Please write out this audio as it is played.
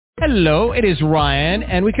Hello, it is Ryan,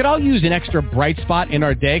 and we could all use an extra bright spot in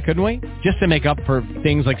our day, couldn't we? Just to make up for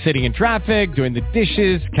things like sitting in traffic, doing the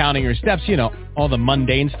dishes, counting your steps, you know, all the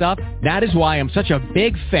mundane stuff. That is why I'm such a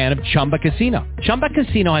big fan of Chumba Casino. Chumba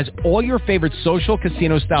Casino has all your favorite social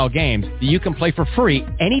casino-style games that you can play for free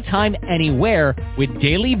anytime, anywhere with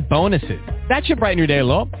daily bonuses. That should brighten your day a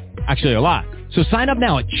little. Actually, a lot. So sign up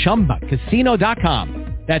now at ChumbaCasino.com.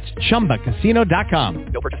 That's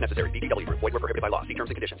ChumbaCasino.com. No purchase necessary. VGW. Void where prohibited by law. See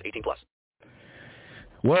terms and conditions. 18+.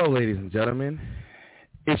 Well, ladies and gentlemen,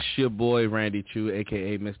 it's your boy Randy Choo,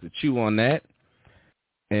 a.k.a. Mr. Choo on that.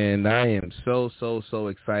 And I am so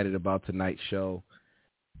excited about tonight's show.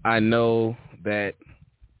 I know that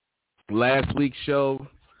last week's show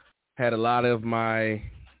had a lot of my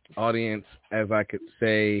audience, as I could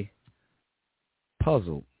say,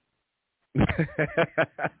 puzzled.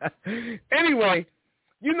 Anyway,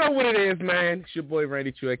 you know what it is, man. It's your boy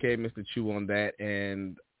Randy Choo, a.k.a. Mr. Choo on that,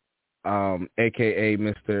 and a.k.a.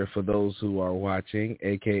 Mr. for those who are watching,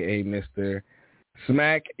 a.k.a. Mr.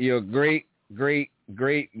 Smack your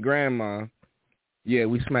great-great-great-grandma. Yeah,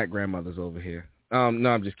 we smack grandmothers over here.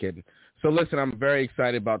 No, I'm just kidding. So listen, I'm very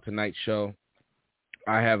excited about tonight's show.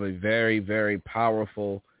 I have a very, very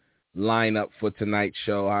powerful lineup for tonight's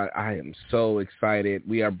show. I am so excited.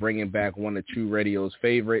 We are bringing back one of True Radio's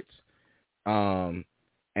favorites.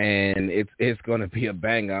 And it's going to be a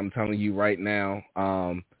banger, I'm telling you right now.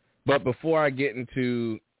 But before I get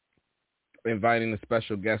into inviting a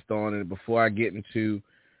special guest on and before I get into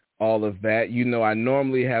all of that, you know, I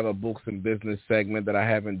normally have a books and business segment that I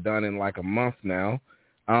haven't done in like a month now.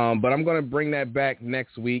 But I'm going to bring that back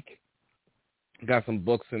next week. Got some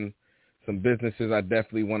books and some businesses I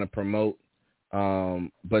definitely want to promote.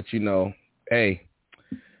 But, you know, hey,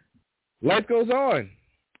 life goes on.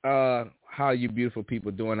 How you beautiful people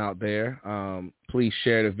doing out there? Please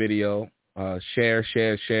share the video.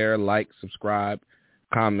 Share, like, subscribe,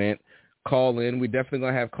 comment, call in. We definitely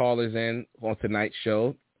going to have callers in on tonight's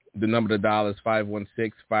show. The number to dial is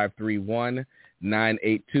 516-531-9828,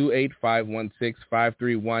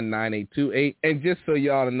 516-531-9828. And just so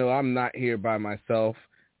y'all know, I'm not here by myself.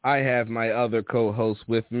 I have my other co-host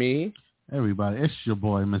with me. Everybody, it's your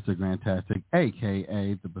boy, Mr. Grantastic,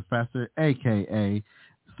 a.k.a. The Professor, a.k.a.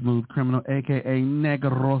 Smooth Criminal, a.k.a.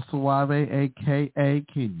 Negro Suave, a.k.a.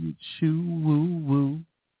 Can You Chew Woo Woo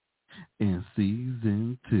in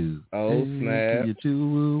Season 2. Oh, hey, snap. Can you chew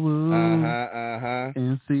woo woo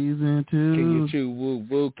in Season 2. Can you chew woo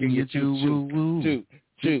woo? Can you chew woo woo?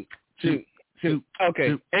 Chew.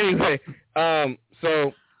 Okay, anyway, I'm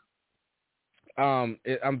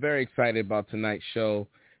very excited about tonight's show.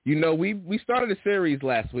 You know, we started a series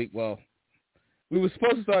last week. Well, we were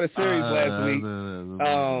supposed to start a series last week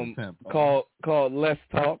called Let's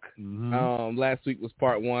Talk. Mm-hmm. Last week was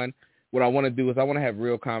part 1. What I want to do is I want to have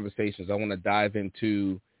real conversations. I want to dive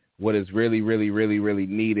into what is really, really, really, really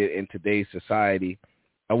needed in today's society.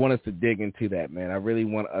 I want us to dig into that, man. I really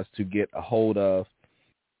want us to get a hold of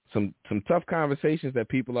some tough conversations that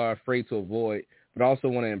people are afraid to avoid, but I also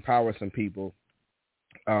want to empower some people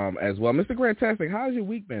as well. Mr. Grantastic, how's your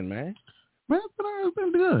week been, man? Man, it's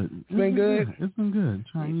been good. It's been good? It's been good.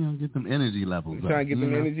 Trying to get them energy levels up. Trying to get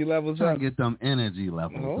them energy levels up? Trying to get them energy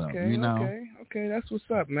levels up, you know? Okay, that's what's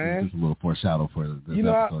up, man. Just a little foreshadow for this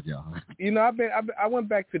episode, y'all. You know, I went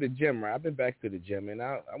back to the gym, right? I've been back to the gym, and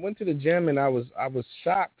I went to the gym, and I was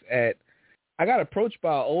shocked at, I got approached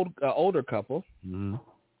by an older couple. Mm-hmm.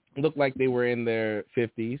 Looked like they were in their 50s,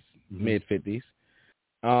 mm-hmm. mid-50s.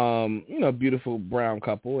 You know, beautiful brown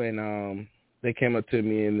couple, and they came up to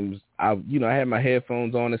me, and it was, I had my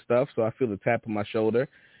headphones on and stuff, so I feel the tap on my shoulder.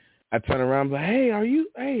 I turn around, and like, hey, are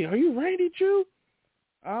you Randy Choo?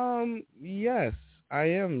 Yes, I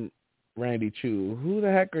am Randy Choo. Who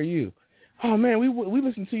the heck are you? Oh man, we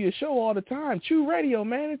listen to your show all the time. Choo Radio,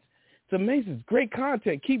 man, it's amazing. It's great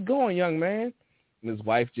content. Keep going, young man. And his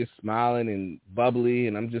wife just smiling and bubbly,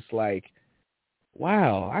 and I'm just like,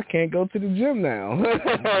 wow, I can't go to the gym now. You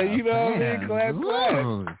know what I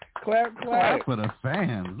mean? Clap for the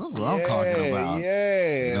fans. That's what I'm talking about.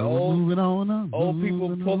 Yeah. Moving on up. Old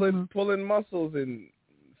people pulling muscles and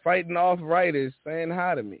fighting off writers saying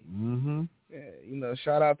hi to me. Mm-hmm. Yeah, you know,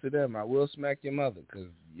 shout out to them. I will smack your mother because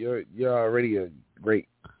you're already a great.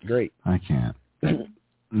 I can't.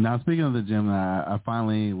 Now, speaking of the gym, I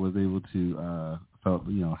finally was able to felt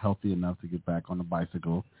healthy enough to get back on the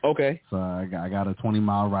bicycle. Okay. So I got a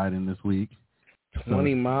 20-mile ride in this week.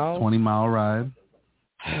 20 miles? 20-mile ride.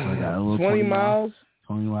 So I got a little 20 miles?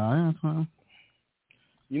 20 miles, yeah.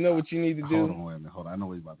 You know what you need to do? Hold on, wait a minute. Hold on. I know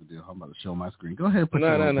what you're about to do. I'm about to show my screen. Go ahead.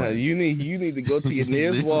 No. You need to go to your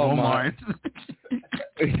nearest Walmart.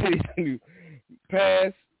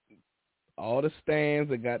 Pass all the stands.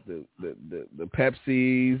 They got the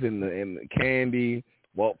Pepsis and the candy.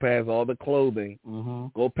 Walk past all the clothing. Mm-hmm.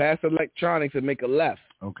 Go past electronics and make a left.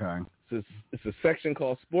 Okay. It's a section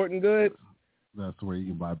called Sporting Goods. That's where you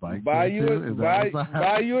can buy bikes. Buy you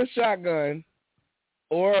a shotgun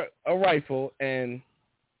or a rifle and.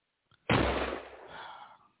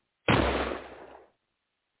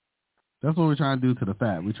 That's what we're trying to do to the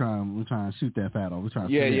fat. We're trying to shoot that fat off. We're trying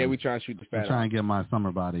to shoot the fat off. We're trying to get my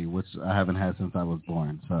summer body, which I haven't had since I was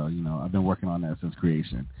born. So, I've been working on that since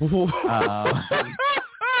creation. Whoa.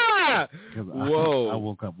 I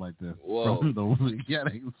woke up like this from the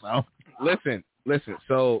beginning. So. Listen.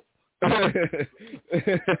 So,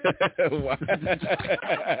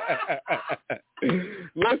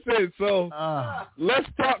 let's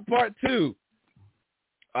talk part 2.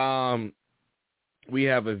 We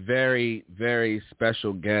have a very, very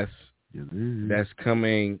special guest that's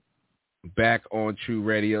coming back on True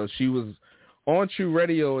Radio. She was on True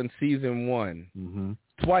Radio in season 1,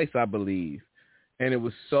 twice, I believe. And it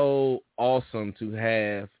was so awesome to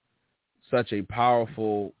have such a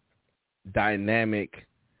powerful, dynamic,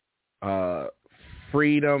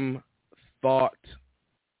 freedom, thought,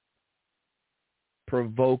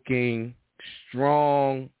 provoking,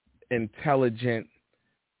 strong, intelligent.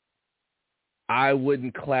 I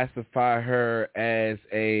wouldn't classify her as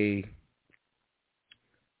a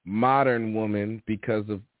modern woman because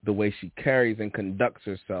of the way she carries and conducts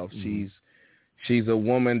herself. She's a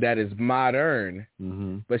woman that is modern,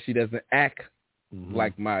 but she doesn't act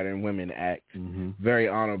like modern women act. Very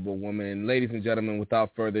honorable woman. And ladies and gentlemen,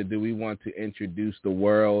 without further ado, we want to introduce the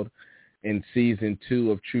world in season 2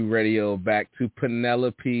 of True Radio back to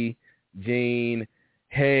Penelope Jean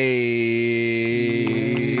Hayes.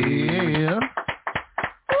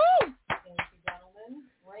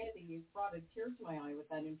 A tear to my eye with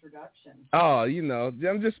that introduction. Oh,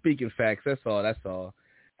 I'm just speaking facts. That's all.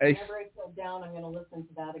 Whenever I feel down, I'm going to listen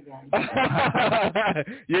to that again.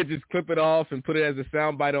 Yeah, just clip it off and put it as a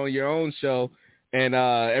soundbite on your own show. And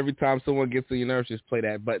every time someone gets on your nerves, just play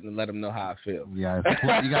that button and let them know how I feel. Yeah,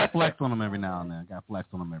 you got to flex on them every now and then.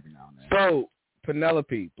 So,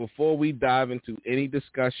 Penelope, before we dive into any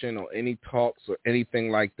discussion or any talks or anything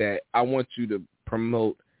like that, I want you to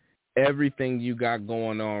promote everything you got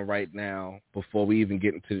going on right now before we even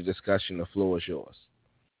get into the discussion. The floor is yours.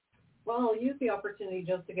 Well, I'll use the opportunity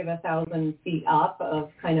just to give 1,000 feet up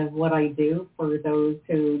of kind of what I do for those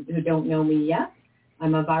who don't know me yet.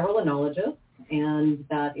 I'm a virolonologist, and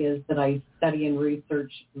that is that I study and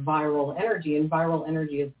research viral energy, and viral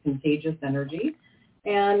energy is contagious energy.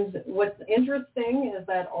 And what's interesting is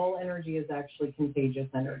that all energy is actually contagious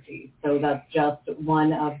energy. So that's just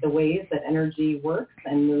one of the ways that energy works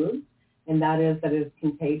and moves, and that is that it's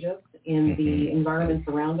contagious in the environments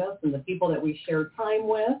around us and the people that we share time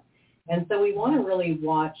with. And so we want to really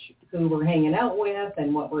watch who we're hanging out with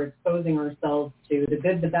and what we're exposing ourselves to, the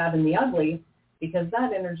good, the bad, and the ugly, because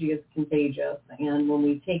that energy is contagious. And when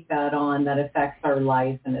we take that on, that affects our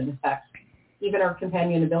life, and it affects even our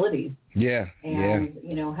companion abilities. Yeah. And,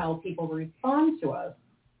 how people respond to us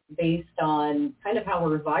based on kind of how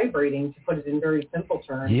we're vibrating, to put it in very simple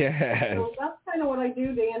terms. Yeah. So that's kind of what I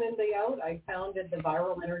do day in and day out. I founded the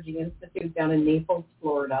Viral Energy Institute down in Naples,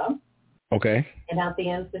 Florida. Okay. And at the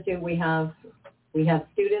Institute, we have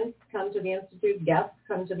students come to the Institute, guests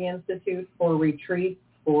come to the Institute for retreats,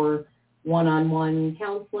 for one-on-one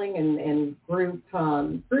counseling and group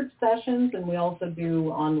sessions, and we also do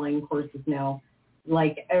online courses now,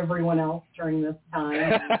 like everyone else during this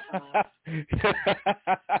time. We've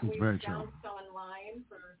bounced online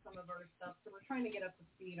for some of our stuff, so we're trying to get up to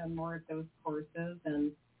speed on more of those courses,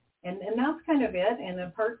 and that's kind of it. And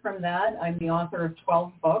apart from that, I'm the author of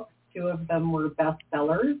 12 books. 2 of them were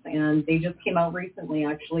bestsellers, and they just came out recently,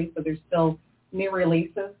 actually, so there's still new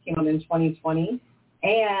releases, came out in 2020.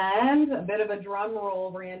 And a bit of a drum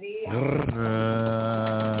roll, Randy. I've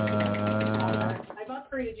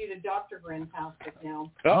upgraded you to Dr. Grantastic now.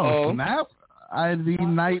 Oh, snap. The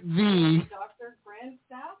Night V. Dr.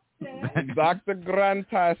 Grantastic. Dr.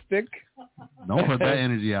 Grantastic. Don't put that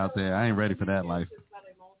energy out there. I ain't ready for that life.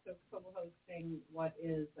 I'm also co-hosting what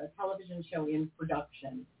is a television show in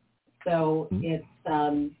production. So it's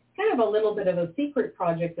kind of a little bit of a secret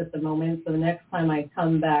project at the moment. So the next time I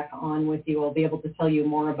come back on with you, I'll be able to tell you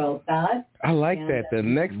more about that. I like that. The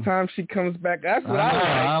next time she comes back, that's what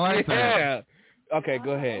I like that. Okay,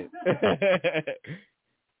 go ahead.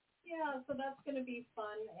 Yeah, so that's going to be fun,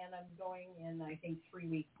 and I'm going in, I think, 3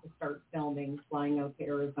 weeks to start filming, flying out to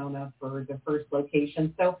Arizona for the first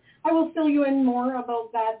location. So I will fill you in more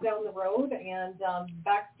about that down the road. And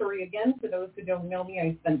backstory again, for those who don't know me,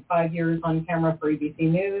 I spent 5 years on camera for ABC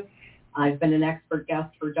News, I've been an expert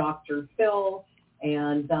guest for Dr. Phil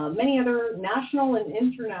and many other national and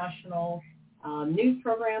international news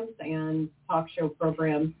programs and talk show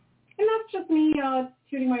programs. And that's just me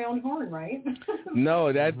tooting my own horn, right?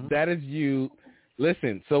 No, that is you.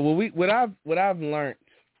 Listen, so what I've learned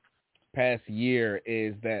past year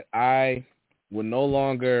is that I will no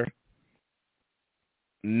longer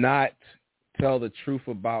not tell the truth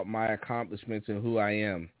about my accomplishments and who I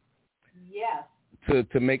am. Yes.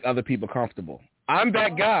 To make other people comfortable. I'm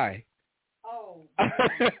that guy. Oh.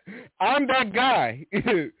 I'm that guy.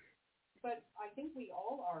 But I think we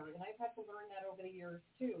all are, and I've had to learn that over the years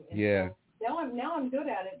too. And yeah. So now I'm good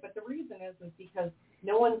at it, but the reason is because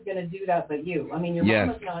no one's going to do that but you. I mean, your yes.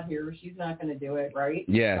 mama's not here; she's not going to do it, right?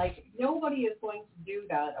 Yes. Like nobody is going to do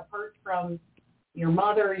that apart from your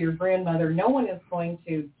mother, your grandmother. No one is going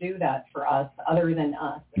to do that for us other than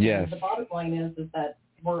us. Yes. And the bottom line is that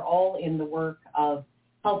we're all in the work of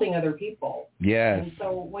helping other people. Yes. And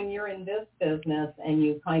so when you're in this business and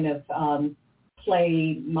you kind of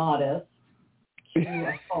play modest to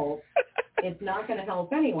a fault, it's not going to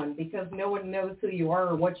help anyone because no one knows who you are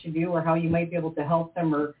or what you do or how you might be able to help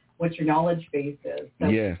them or what your knowledge base is. So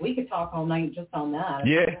yeah. we could talk all night just on that.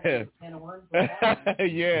 Yeah.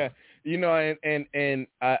 Yeah. You know, and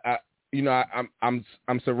I you know, I'm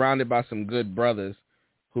surrounded by some good brothers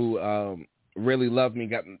who really love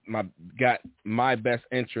me, got my best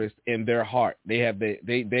interest in their heart. They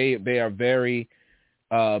are very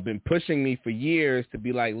been pushing me for years to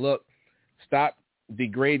be like, look, stop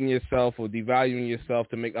degrading yourself or devaluing yourself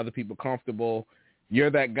to make other people comfortable. You're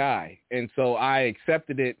that guy. And so I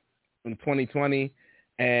accepted it in 2020,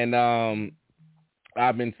 and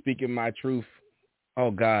I've been speaking my truth. Oh,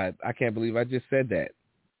 God, I can't believe I just said that.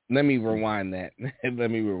 Let me rewind that. Let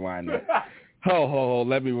me rewind that.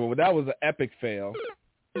 Let me rewind. That was an epic fail.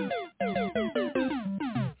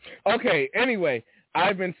 Okay, anyway,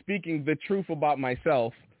 I've been speaking the truth about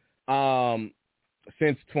myself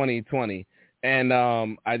since 2020. And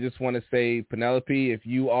I just want to say, Penelope, if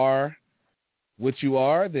you are what you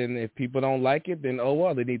are, then if people don't like it, then, oh,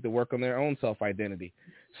 well, they need to work on their own self-identity.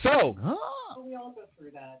 So we all go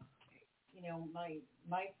through that. You know,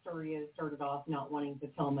 my story has started off not wanting to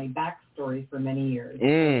tell my backstory for many years.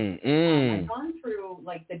 I've gone through,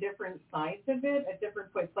 like, the different sides of it at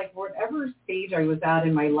different points. Like, whatever stage I was at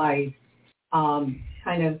in my life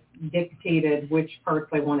kind of dictated which parts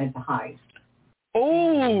I wanted to hide.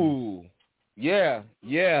 Oh, yeah.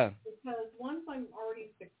 Because once I'm already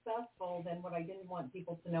successful, then what I didn't want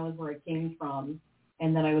people to know is where I came from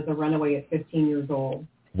and that I was a runaway at 15 years old.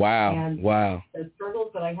 Wow. And wow. The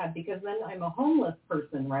struggles that I had, because then I'm a homeless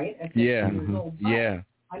person, right? At 15 Yeah. years old. But Yeah.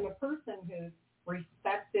 I'm a person who's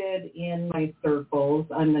respected in my circles.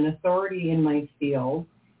 I'm an authority in my field.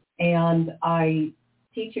 And I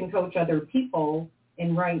teach and coach other people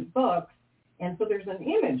and write books. And so there's an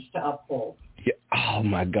image to uphold. Yeah. Oh,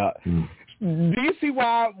 my God. Do you see why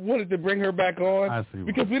I wanted to bring her back on? I see.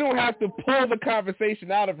 Because we don't have to pull the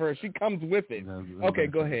conversation out of her. She comes with it. Okay,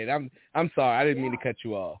 go ahead. I'm sorry. I didn't mean to cut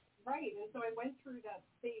you off. Right. And so I went through that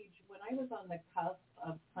stage when I was on the cusp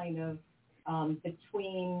of kind of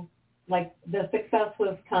between, like, the success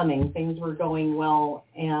was coming. Things were going well,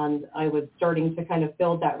 and I was starting to kind of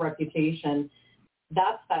build that reputation.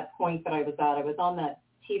 That's that point that I was at. I was on that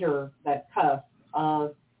teeter, that cusp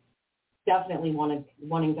of definitely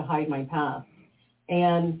wanting to hide my past.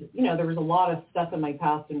 And, you know, there was a lot of stuff in my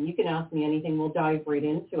past, and you can ask me anything, we'll dive right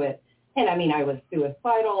into it. And, I mean, I was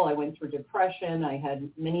suicidal. I went through depression. I had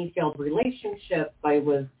many failed relationships. I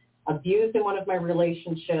was abused in one of my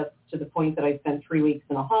relationships to the point that I spent 3 weeks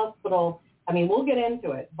in a hospital. I mean, we'll get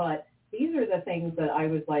into it. But these are the things that I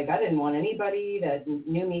was like, I didn't want anybody that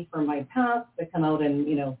knew me from my past to come out and,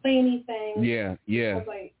 you know, say anything. Yeah. Because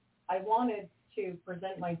I wanted to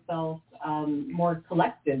present myself more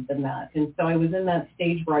collected than that. And so I was in that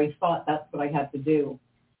stage where I thought that's what I had to do.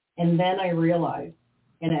 And then I realized,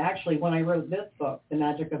 and actually when I wrote this book, The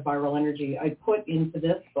Magic of Viral Energy, I put into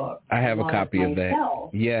this book I have a copy of that.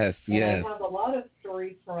 Yes, yes. I have a lot of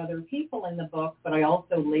stories from other people in the book, but I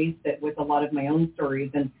also laced it with a lot of my own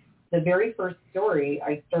stories. And the very first story,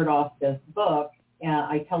 I start off this book,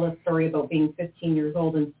 I tell a story about being 15 years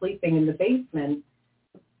old and sleeping in the basement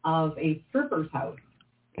of a stripper's house.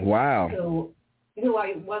 Wow. Who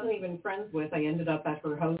I wasn't even friends with. I ended up at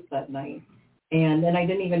her house that night. And then I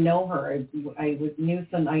didn't even know her. I was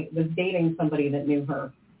dating somebody that knew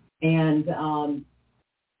her. And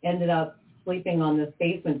ended up sleeping on this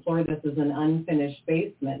basement floor. This is an unfinished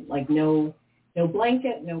basement, like no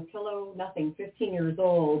blanket, no pillow, nothing, 15 years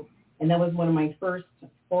old. And that was one of my first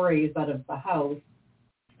forays out of the house,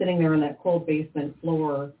 sitting there on that cold basement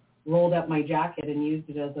floor. rolled up my jacket and used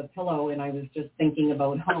it as a pillow, and I was just thinking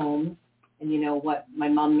about home and, what my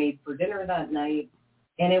mom made for dinner that night.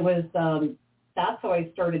 And it was, that's how I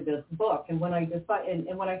started this book. And when I decided,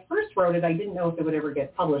 and when I first wrote it, I didn't know if it would ever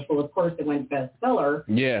get published. Well, of course, it went bestseller.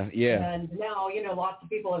 Yeah. And now, lots of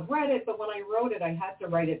people have read it, but when I wrote it, I had to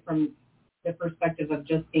write it from the perspective of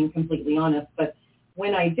just being completely honest. But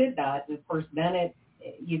when I did that, and of course, then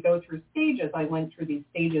you go through stages. I went through these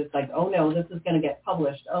stages like, oh no, this is going to get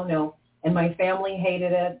published. Oh no. And my family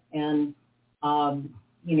hated it. And,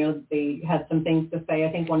 they had some things to say.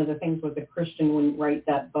 I think one of the things was a Christian wouldn't write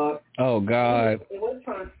that book. Oh, God. It was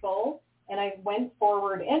hurtful. And I went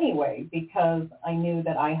forward anyway because I knew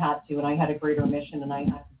that I had to, and I had a greater mission, and I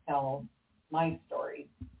had to tell my story.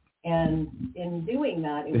 And in doing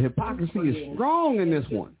that, the hypocrisy is strong in this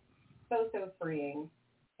one. So freeing.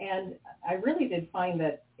 And I really did find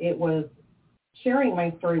that it was sharing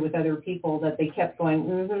my story with other people that they kept going,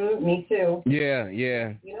 me too. Yeah.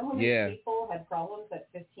 You know how many people had problems at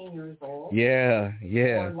 15 years old? Yeah.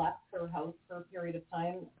 Or left their house for a period of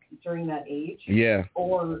time during that age? Yeah.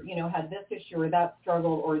 Or, had this issue or that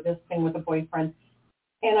struggle or this thing with a boyfriend.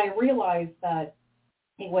 And I realized that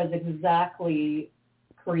it was exactly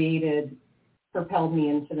propelled me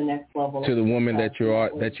into the next level. To the woman that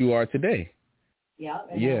you are today. Yeah,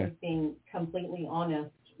 and I was being completely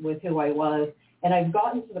honest with who I was. And I've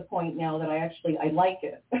gotten to the point now that I like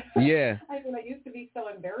it. Yeah. I used to be so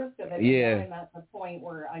embarrassed of it. Yeah. Now I'm at the point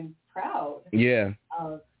where I'm proud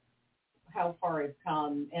of how far I've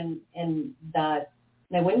come and that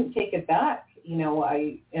and I wouldn't take it back.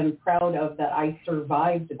 I am proud of that I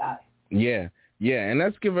survived that. Yeah. Yeah. And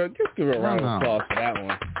let's give her a round of applause for that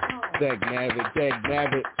one. Dag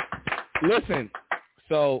nabbit. Listen,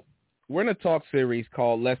 so we're in a talk series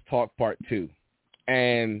called Let's Talk Part 2.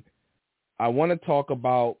 And I want to talk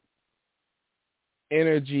about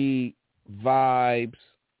energy, vibes,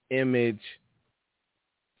 image,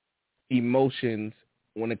 emotions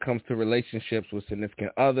when it comes to relationships with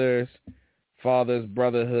significant others, fathers,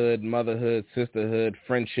 brotherhood, motherhood, sisterhood,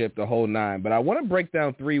 friendship, the whole nine. But I want to break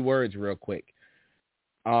down 3 words real quick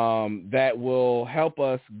that will help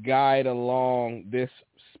us guide along this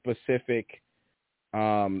specific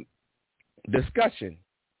discussion.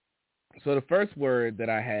 So the first word that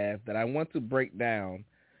I have that I want to break down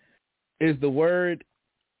is the word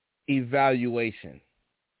evaluation.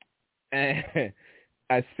 And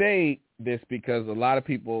I say this because a lot of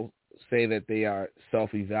people say that they are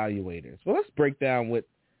self-evaluators. Well, let's break down what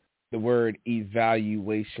the word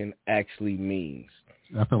evaluation actually means.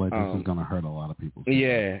 I feel like this is going to hurt a lot of people.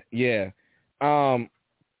 Yeah.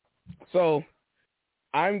 So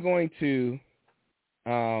I'm going to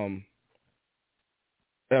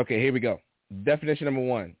okay, here we go. Definition number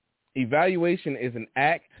 1. Evaluation is an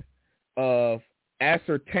act of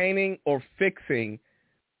ascertaining or fixing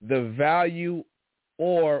the value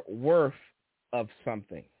or worth of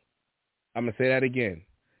something. I'm going to say that again.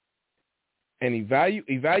 An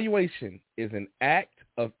evaluation is an act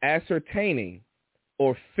of ascertaining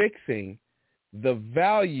or fixing the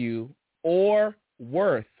value or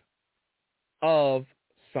worth of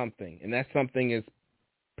something. And that something is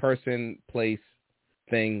person, place,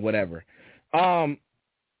 thing, whatever.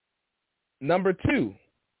 Number 2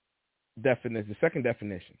 definition, the second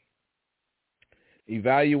definition.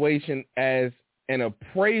 Evaluation as an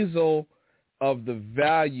appraisal of the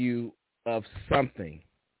value of something.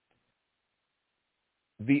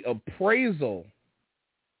 The appraisal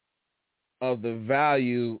of the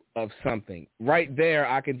value of something. Right there,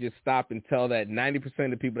 I can just stop and tell that 90%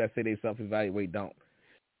 of the people that say they self-evaluate don't.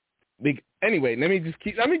 Anyway, let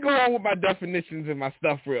me go on with my definitions and my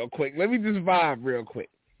stuff real quick. Let me just vibe real quick.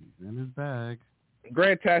 He's in his bag.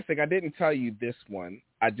 Grandtastic, I didn't tell you this one.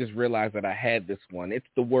 I just realized that I had this one. It's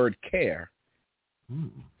the word care.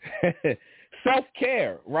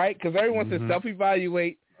 Self-care, right? Because everyone says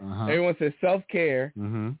self-evaluate. Everyone says self-care.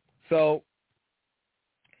 So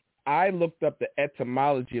I looked up the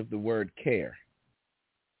etymology of the word care.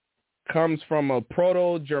 Comes from a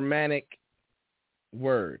Proto-Germanic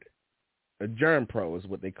word. A germ pro is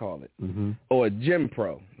what they call it. Or a gym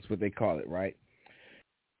pro is what they call it, right?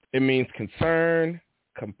 It means concern,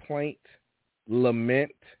 complaint,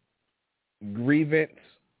 lament, grievance,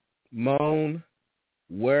 moan,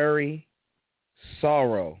 worry,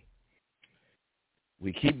 sorrow.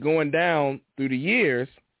 We keep going down through the years.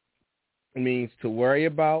 It means to worry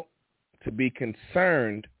about, to be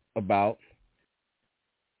concerned about,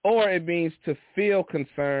 or it means to feel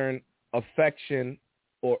concern, affection,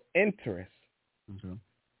 or interest.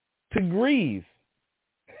 To grieve.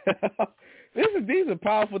 These are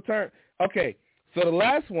powerful terms. Okay, so the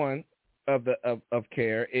last one, of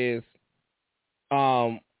care is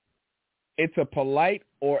it's a polite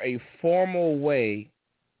or a formal way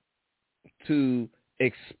to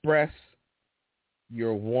express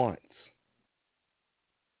your wants.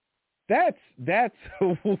 That's yeah.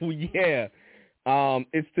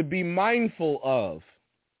 It's to be mindful of,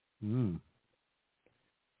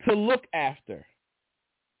 to look after,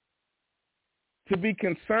 to be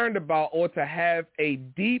concerned about, or to have a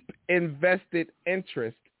deep invested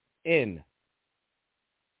interest in.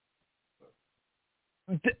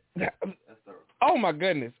 Oh my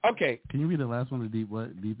goodness. Okay. Can you read the last one? The deep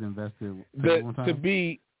what? Deep invested.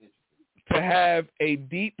 To have a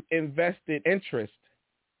deep invested interest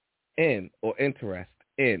in, or interest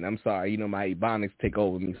in. I'm sorry. My Ebonics take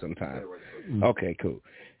over me sometimes. Okay, cool.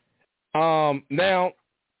 Now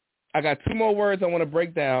I got two more words I want to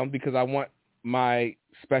break down because I want my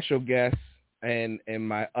special guests and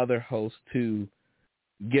my other hosts to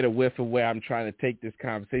get a whiff of where I'm trying to take this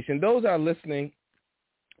conversation. Those are listening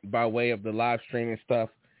by way of the live streaming stuff,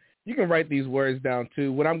 you can write these words down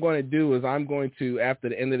too. What I'm going to do is I'm going to, after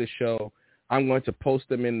the end of the show, I'm going to post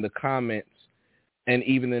them in the comments and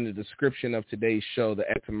even in the description of today's show, the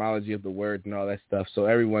etymology of the words and all that stuff, so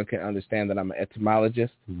everyone can understand that I'm an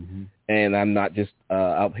etymologist and I'm not just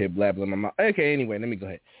out here blabbling my mouth. Okay, anyway, let me go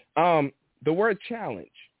ahead. The word challenge,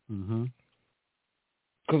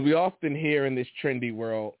 because we often hear in this trendy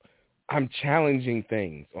world, I'm challenging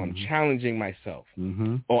things, or I'm challenging myself,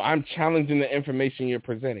 or I'm challenging the information you're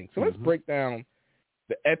presenting. So let's break down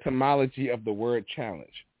the etymology of the word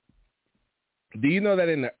challenge. Do you know that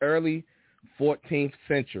in the early 14th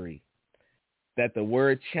century that the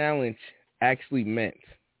word challenge actually meant,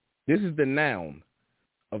 this is the noun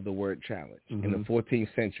of the word challenge in the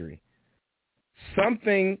 14th century,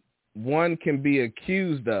 something one can be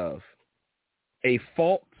accused of, a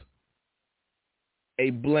fault, a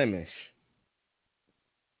blemish.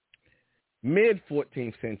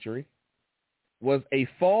 Mid-14th century was a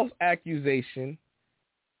false accusation,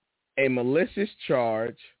 a malicious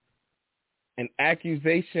charge, an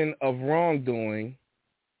accusation of wrongdoing,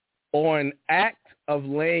 or an act of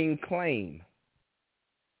laying claim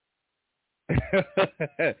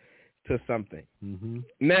to something.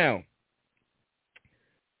 Now,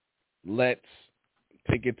 let's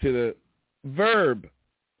take it to the verb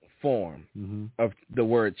form of the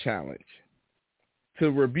word challenge.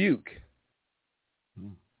 To rebuke,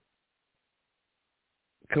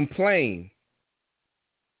 complain,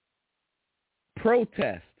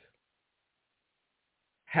 protest,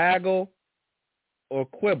 haggle, or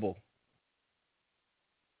quibble.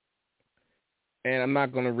 And I'm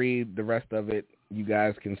not going to read the rest of it. You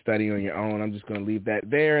guys can study on your own. I'm just going to leave that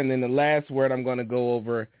there. And then the last word I'm going to go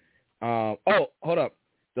over, hold up.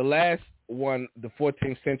 The last one, the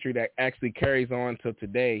 14th century, that actually carries on to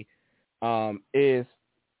today, is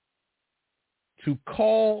to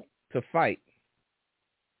call to fight.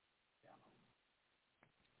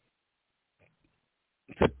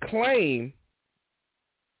 To claim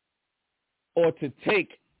or to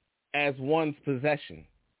take as one's possession.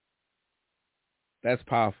 That's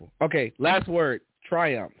powerful. Okay, last word,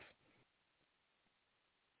 triumph.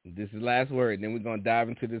 This is the last word. Then we're going to dive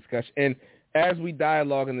into the discussion. And as we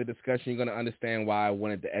dialogue in the discussion, you're going to understand why I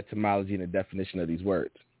wanted the etymology and the definition of these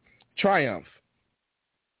words. Triumph.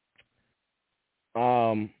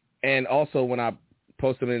 And also when I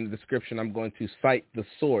post them in the description, I'm going to cite the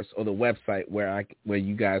source or the website where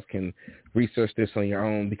you guys can research this on your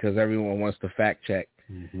own, because everyone wants to fact check,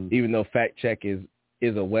 even though fact check is a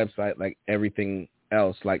website like everything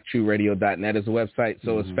else, like TrueRadio.net is a website,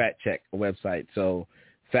 so is fact check a website. So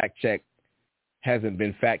fact check hasn't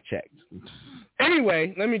been fact checked.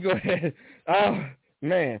 Anyway, let me go ahead. Oh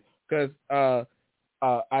man, because I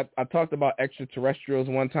talked about extraterrestrials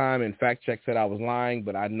one time, and fact check said I was lying,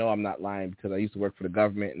 but I know I'm not lying because I used to work for the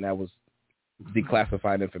government, and that was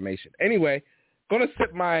declassified information. Anyway, going to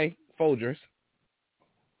sip my Folgers,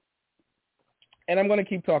 and I'm going to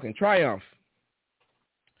keep talking. Triumph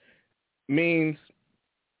means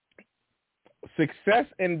success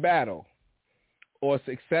in battle or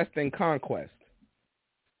success in conquest.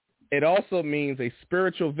 It also means a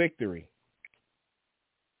spiritual victory.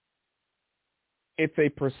 It's a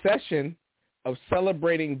procession of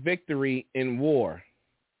celebrating victory in war,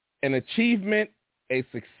 an achievement, a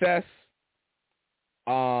success.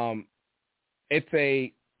 It's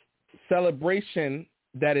a celebration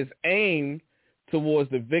that is aimed towards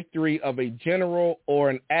the victory of a general or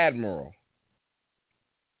an admiral.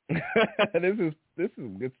 This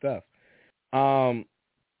is good stuff. And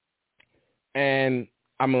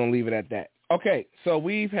I'm going to leave it at that. Okay, so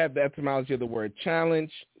we've had the etymology of the word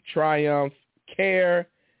challenge, triumph, care,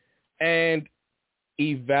 and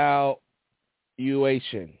evaluation.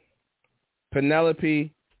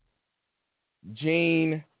 Penelope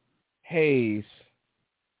Jean Hayes,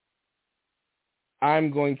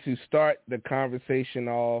 I'm going to start the conversation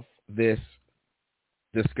off this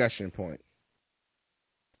discussion point.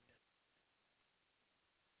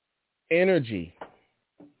 Energy.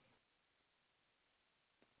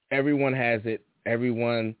 Everyone has it.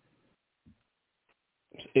 Everyone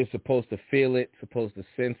is supposed to feel it, supposed to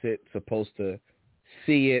sense it, supposed to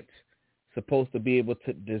see it, supposed to be able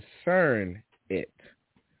to discern it.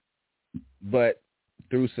 But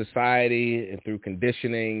through society and through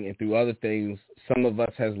conditioning and through other things, some of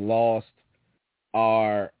us has lost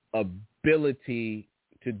our ability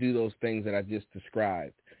to do those things that I just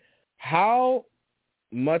described. How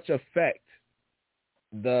much effect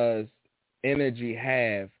does energy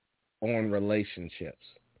have on relationships?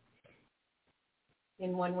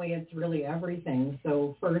 In one way, it's really everything.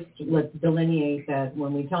 So first, let's delineate that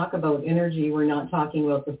when we talk about energy, we're not talking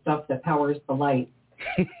about the stuff that powers the light.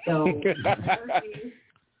 So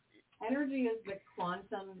energy is the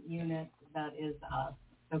quantum unit that is us.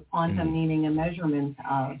 So quantum meaning a measurement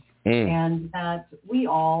of. And that we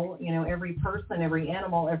all, every person, every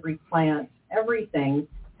animal, every plant, everything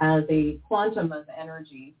has a quantum of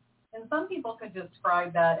energy. And some people could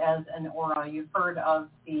describe that as an aura. You've heard of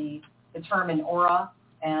the term an aura,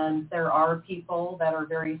 and there are people that are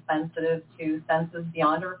very sensitive to senses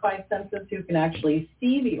beyond our five senses who can actually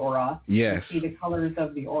see the aura, yes, see the colors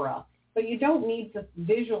of the aura. But you don't need to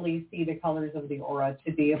visually see the colors of the aura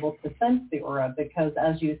to be able to sense the aura, because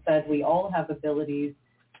as you said, we all have abilities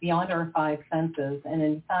beyond our five senses, and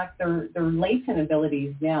in fact, they're latent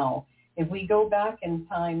abilities now. If we go back in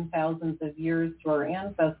time thousands of years to our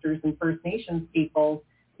ancestors and First Nations peoples,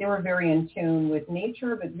 they were very in tune with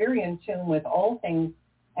nature, but very in tune with all things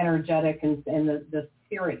energetic and the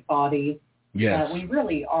spirit body that we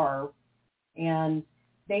really are. And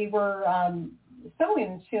they were so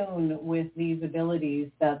in tune with these abilities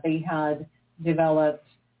that they had developed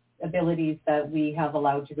abilities that we have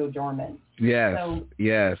allowed to go dormant.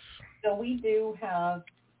 Yes, So we do have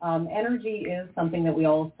energy is something that we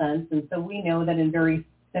all sense, and so we know that in very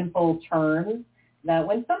simple terms that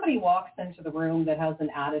when somebody walks into the room that has an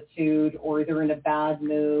attitude or they're in a bad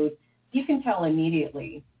mood, you can tell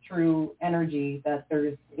immediately through energy that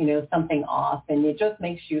there's, something off, and it just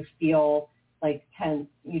makes you feel like tense.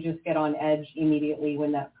 You just get on edge immediately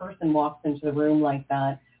when that person walks into the room like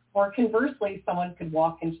that. Or conversely, someone could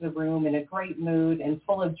walk into the room in a great mood and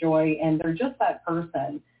full of joy, and they're just that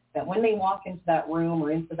person that when they walk into that room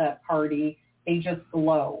or into that party, they just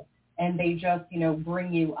glow and they just,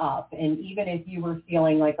 bring you up. And even if you were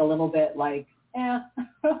feeling like a little bit like,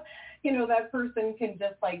 that person can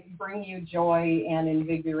just like bring you joy and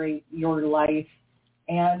invigorate your life.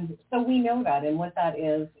 And so we know that. And what that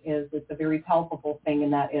is it's a very palpable thing,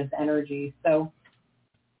 and that is energy. So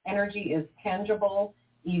energy is tangible,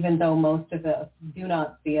 even though most of us do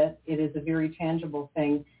not see it. It is a very tangible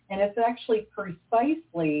thing. And it's actually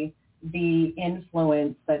precisely the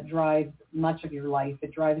influence that drives much of your life.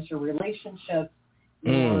 It drives your relationships,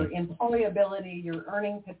 your employability, your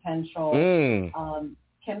earning potential,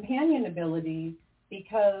 companionability,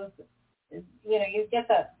 because, you get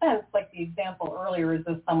that sense, like the example earlier, is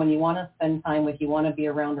this someone you want to spend time with, you want to be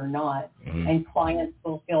around or not? And clients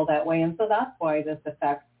will feel that way. And so that's why this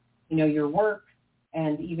affects, your work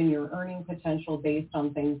and even your earning potential based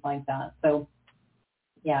on things like that. So,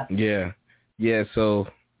 yeah. So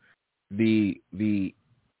the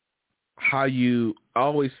how you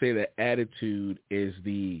always say that attitude is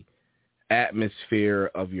the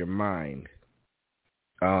atmosphere of your mind,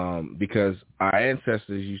 because our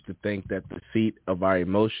ancestors used to think that the seat of our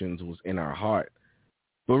emotions was in our heart,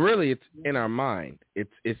 but really it's in our mind.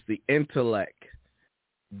 It's the intellect,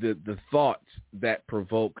 the thoughts that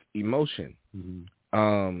provoke emotion.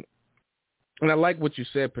 And I like what you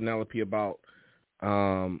said, Penelope, about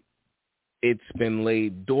it's been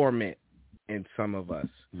laid dormant in some of us.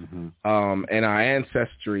 And our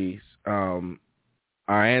ancestors,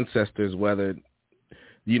 whether,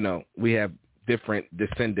 we have different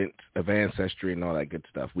descendants of ancestry and all that good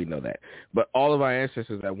stuff. We know that. But all of our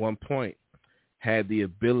ancestors at one point had the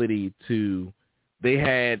ability they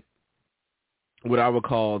had what I would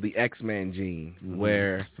call the X-Men gene,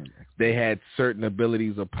 where they had certain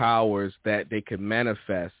abilities or powers that they could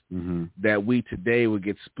manifest that we today would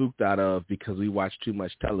get spooked out of because we watch too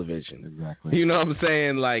much television. Exactly. You know what I'm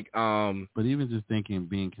saying? Like, but even just thinking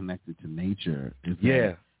being connected to nature is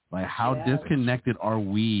like how disconnected are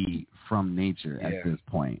we from nature at this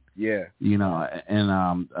point?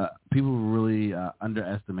 And people really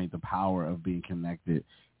underestimate the power of being connected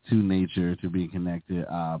to nature, to being connected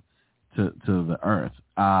to the earth,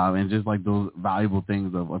 and just like those valuable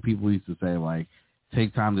things of what people used to say, like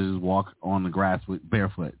take time to just walk on the grass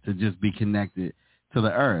barefoot, to just be connected to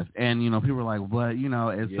the earth. And, people are like, but,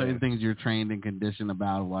 it's certain things you're trained and conditioned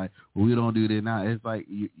about, like, well, we don't do that now. It's like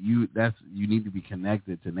you need to be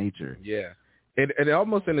connected to nature. Yeah. It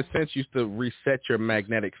almost, in a sense, used to reset your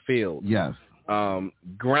magnetic field. Yes.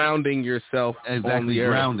 Grounding yourself on the earth.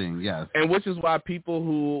 Grounding, yes. And which is why people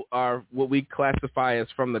who are what we classify as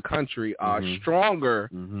from the country are stronger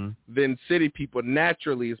than city people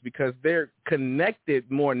naturally, is because they're connected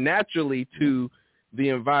more naturally to the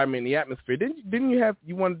environment and the atmosphere. Didn't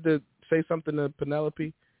you wanted to say something to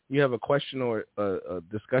Penelope? You have a question or a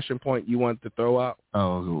discussion point you wanted to throw out?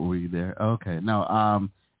 Oh, were you there? Okay. No,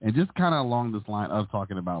 and just kind of along this line of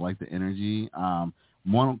talking about like the energy,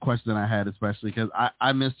 one question I had, especially because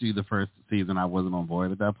I missed you the first season. I wasn't on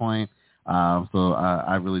board at that point. So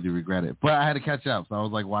I really do regret it. But I had to catch up. So I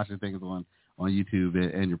was like watching things on YouTube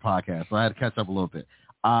and your podcast. So I had to catch up a little bit.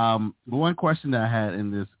 But one question that I had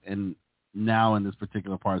now in this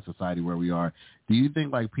particular part of society where we are, do you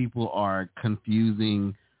think like people are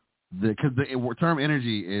confusing because the term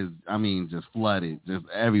energy is, just flooded, just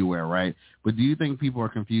everywhere, right? But do you think people are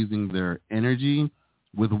confusing their energy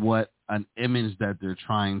with what an image that they're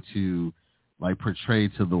trying to like portray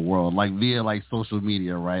to the world, like via like social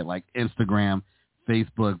media, right? Like Instagram,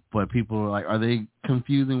 Facebook, but people are like, are they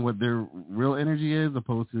confusing what their real energy is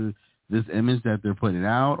opposed to this image that they're putting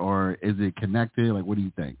out, or is it connected? Like, what do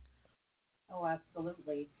you think? Oh,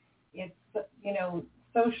 absolutely. It's,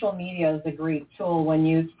 social media is a great tool when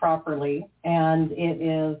used properly, and it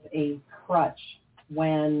is a crutch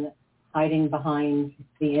when hiding behind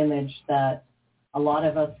the image that a lot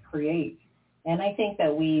of us create. And I think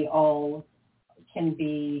that we all can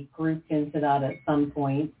be grouped into that at some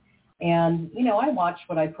point. And, I watch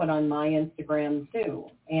what I put on my Instagram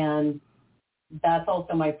too, and that's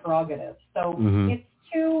also my prerogative. So it's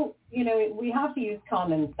too, we have to use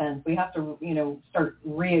common sense. We have to, start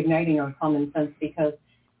reigniting our common sense, because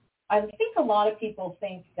I think a lot of people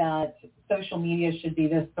think that social media should be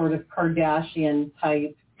this sort of Kardashian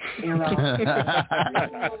type era.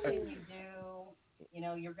 Every little thing you do,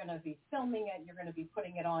 you're going to be filming it, you're going to be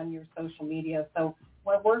putting it on your social media. So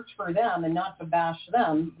what worked for them, and not to bash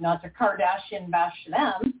them, not to Kardashian bash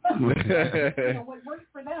them, what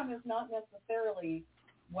worked for them is not necessarily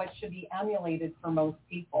what should be emulated for most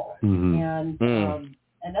people. And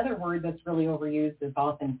another word that's really overused is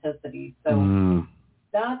authenticity. So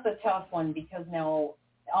that's a tough one, because now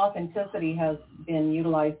authenticity has been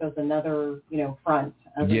utilized as another, front,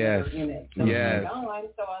 as another image. So it's like, I'm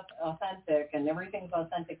so authentic and everything's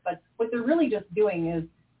authentic. But what they're really just doing is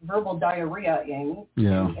verbal diarrhea-ing,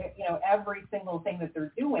 every single thing that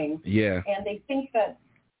they're doing. Yeah. And they think that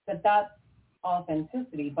that's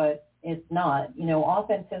authenticity, but it's not.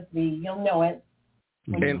 Authenticity, you'll know it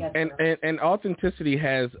when you get there. And authenticity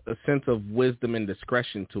has a sense of wisdom and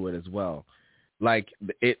discretion to it as well. Like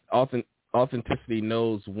authenticity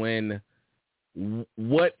knows what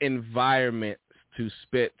environment to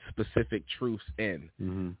spit specific truths in.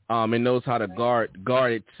 It knows how to guard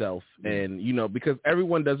itself, and because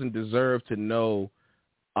everyone doesn't deserve to know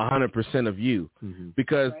 100% of you,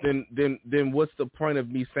 because then what's the point of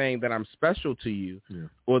me saying that I'm special to you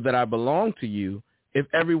or that I belong to you if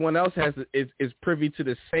everyone else is privy to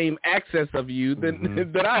the same access of you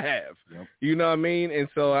that I have? Yep. You know what I mean? And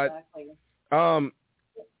so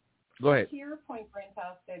go ahead. To your point,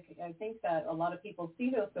 Fantastic, I think that a lot of people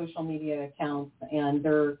see those social media accounts and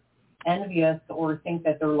they're envious or think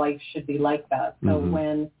that their life should be like that. So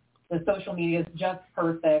when the social media is just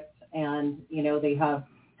perfect and, they have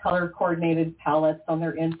color-coordinated palettes on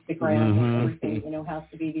their Instagram and everything, has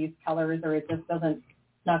to be these colors, or it just it's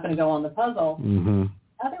not going to go on the puzzle.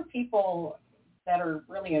 Other people that are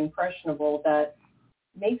really impressionable, that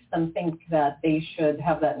makes them think that they should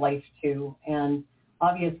have that life too. And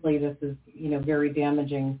obviously, this is, very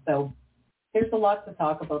damaging. So there's a lot to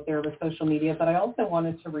talk about there with social media, but I also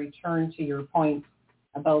wanted to return to your point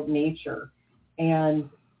about nature. And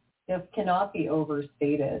this cannot be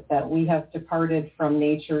overstated, that we have departed from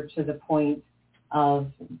nature to the point of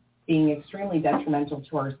being extremely detrimental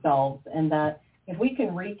to ourselves, and that if we can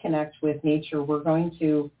reconnect with nature, we're going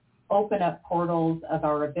to open up portals of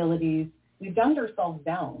our abilities. We've dumbed ourselves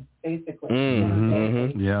down, basically.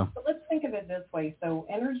 Yeah. So let's think of it this way. So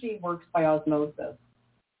energy works by osmosis.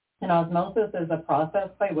 And osmosis is a process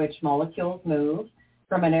by which molecules move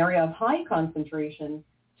from an area of high concentration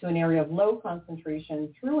to an area of low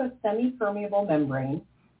concentration through a semi-permeable membrane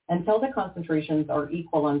until the concentrations are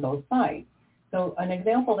equal on both sides. So an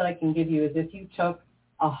example that I can give you is if you took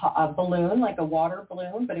a balloon, like a water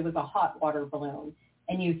balloon, but it was a hot water balloon,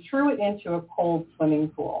 and you threw it into a cold swimming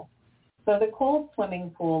pool. So the cold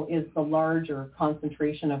swimming pool is the larger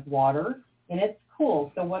concentration of water, and it's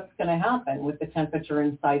cool. So what's going to happen with the temperature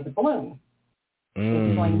inside the balloon?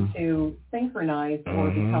 It's going to synchronize or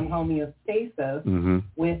become homeostasis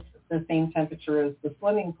with the same temperature as the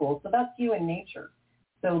swimming pool. So that's you in nature.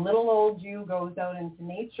 So little old you goes out into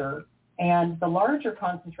nature, and the larger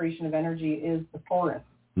concentration of energy is the forest,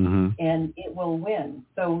 and it will win.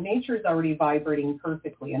 So nature's already vibrating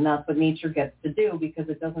perfectly, and that's what nature gets to do because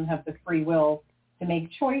it doesn't have the free will to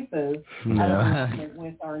make choices out of alignment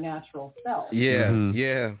with our natural self.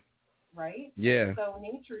 Right? Yeah. So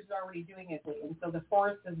nature's already doing it, and so the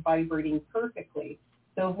forest is vibrating perfectly.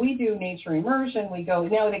 So if we do nature immersion, we go,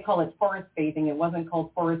 now they call it forest bathing. It wasn't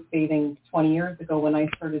called forest bathing 20 years ago when I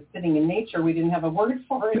started sitting in nature. We didn't have a word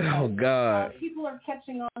for it. Oh, God. People are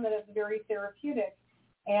catching on that it's very therapeutic.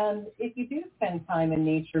 And if you do spend time in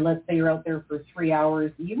nature, let's say you're out there for 3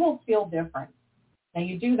 hours, you will feel different. Now,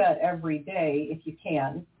 you do that every day if you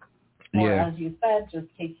can. Or as you said, just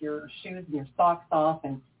take your shoes and your socks off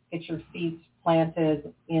and get your feet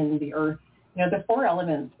planted in the earth. You know, the 4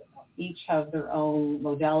 elements each have their own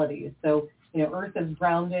modalities. So, you know, earth is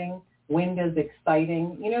grounding, wind is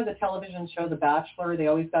exciting. You know, the television show The Bachelor, they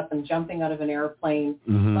always got them jumping out of an airplane,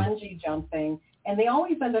 bungee jumping, and they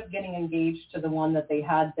always end up getting engaged to the one that they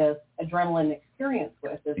had this adrenaline experience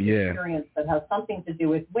with, this experience that has something to do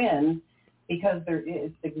with wind because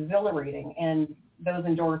it's exhilarating, and those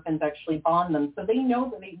endorphins actually bond them. So they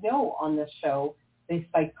know on this show the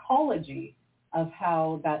psychology of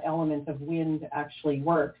how that element of wind actually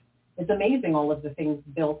works. It's amazing all of the things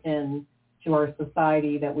built in to our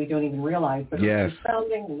society that we don't even realize. But it's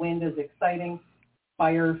grounding, wind is exciting,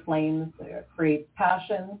 fire, flames create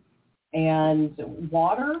passion, and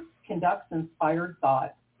water conducts inspired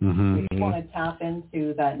thought. If you want to tap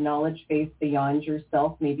into that knowledge base beyond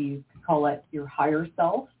yourself, maybe you could call it your higher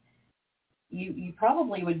self, you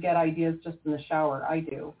probably would get ideas just in the shower. I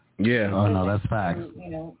do. Yeah. Oh, no, that's facts.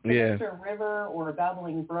 You know, next to a river or a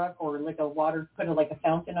babbling brook or like a water, put like a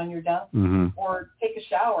fountain on your desk, or take a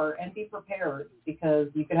shower and be prepared because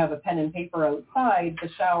you could have a pen and paper outside the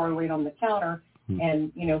shower right on the counter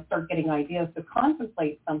and, you know, start getting ideas. So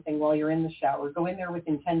contemplate something while you're in the shower. Go in there with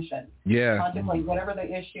intention. Contemplate whatever the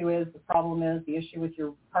issue is, the problem is, the issue with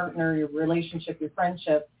your partner, your relationship, your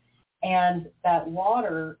friendship. And that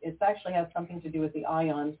water, it actually has something to do with the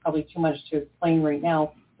ions, probably too much to explain right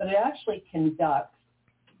now, but it actually conducts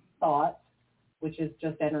thought, which is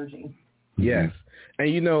just energy. Yes. And,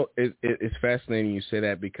 you know, it's fascinating you say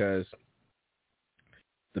that because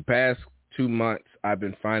the past 2 months I've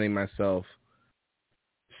been finding myself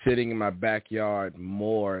sitting in my backyard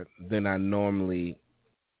more than I normally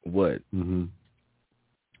would.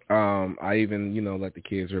 I even, you know, let the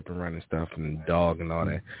kids rip and run and stuff and the dog and all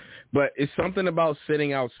that. But it's something about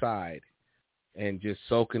sitting outside and just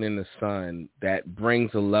soaking in the sun that brings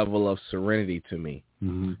a level of serenity to me.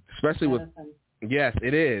 Especially with, yes,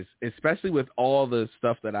 it is. Especially with all the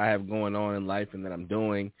stuff that I have going on in life and that I'm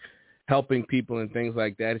doing, helping people and things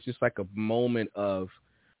like that. It's just like a moment of,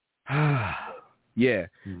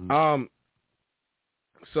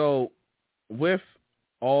 so with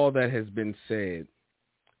all that has been said,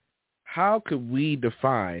 how could we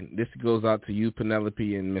define, this goes out to you,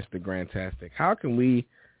 Penelope and Mr. Grantastic, how can we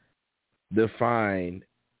define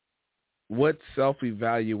what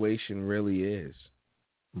self-evaluation really is?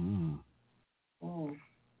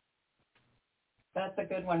 That's a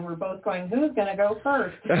good one. We're both going, who's going to go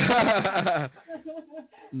first?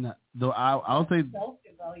 No, though I'll say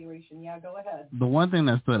self-evaluation. Yeah, go ahead. The one thing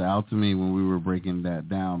that stood out to me when we were breaking that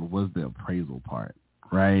down was the appraisal part,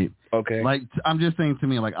 right? Okay. Like, I'm just saying to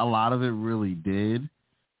me, like, a lot of it really did,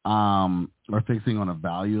 or fixing on a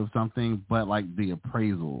value of something, but like the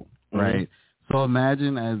appraisal, right? So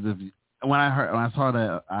imagine as if when I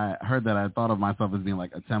heard that, I thought of myself as being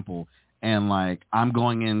like a temple, and like I'm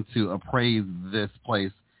going in to appraise this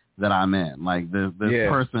place that I'm in, like this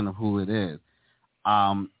person of who it is.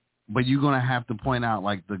 But you're gonna have to point out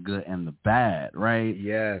like the good and the bad, right?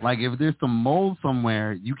 Yes. Like if there's some mold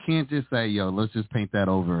somewhere, you can't just say, "Yo, let's just paint that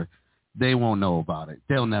over." They won't know about it.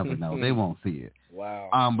 They'll never know. They won't see it.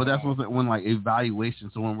 Wow. But that's when like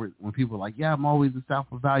evaluation. So when people are like, "Yeah, I'm always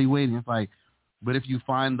self-evaluating," it's like, but if you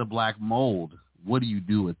find the black mold, what do you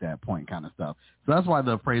do at that point, kind of stuff. So that's why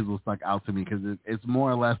the appraisal stuck out to me, because it's more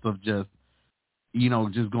or less of just, you know,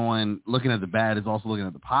 just looking at the bad is also looking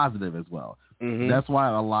at the positive as well. That's why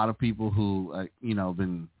a lot of people who, you know,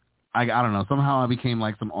 I don't know, somehow I became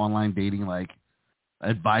like some online dating, like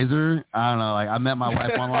advisor. I don't know. Like, I met my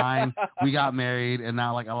wife online. We got married, and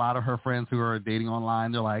now like a lot of her friends who are dating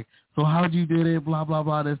online, they're like, "So how'd you did it? Blah blah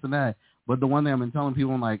blah, this and that." But the one thing I've been telling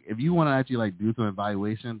people, I'm like, if you want to actually like do some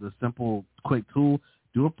evaluation, the simple, quick tool,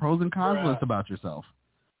 do a pros and cons list about yourself.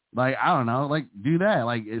 Like, I don't know, like do that.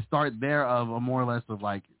 Like, it start there of a more or less of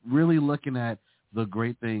like really looking at the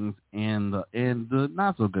great things and the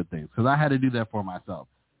not so good things, because I had to do that for myself.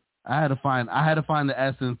 I had to find the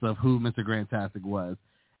essence of who Mr. Grantastic was,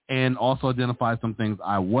 and also identify some things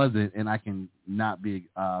I wasn't, and I can not be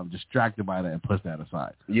distracted by that and push that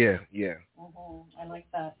aside. Yeah. I like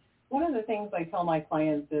that. One of the things I tell my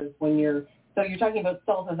clients is you're talking about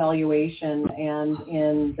self-evaluation, and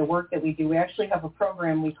in the work that we do, we actually have a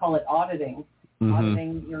program, we call it auditing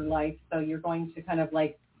your life. So you're going to kind of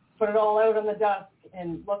like put it all out on the desk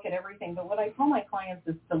and look at everything. But what I tell my clients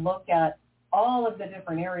is to look at all of the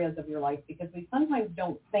different areas of your life, because we sometimes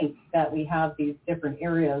don't think that we have these different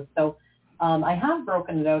areas. So I have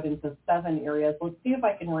broken it out into 7 areas. Let's see if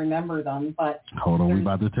I can remember them. But hold on, we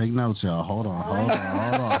about to take notes, y'all. Hold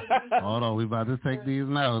on. We about to take these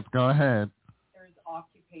notes. Go ahead. There's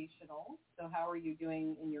occupational. So how are you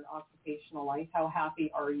doing in your occupational life? How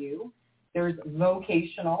happy are you? There's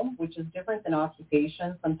vocational, which is different than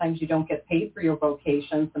occupation. Sometimes you don't get paid for your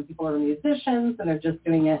vocation. Some people are musicians and they're just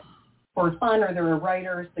doing it for fun, or they're a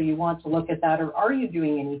writer, so you want to look at that. Or are you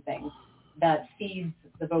doing anything that feeds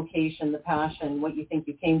the vocation, the passion, what you think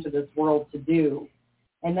you came to this world to do?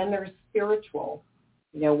 And then there's spiritual.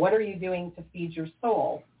 What are you doing to feed your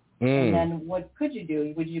soul? And then what could you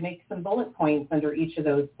do? Would you make some bullet points under each of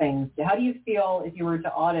those things? How do you feel if you were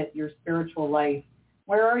to audit your spiritual life?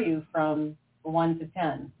 Where are you from 1 to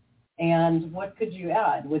 10? And what could you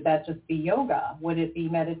add? Would that just be yoga? Would it be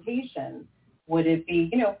meditation? Would it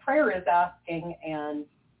be, prayer is asking, and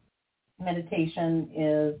meditation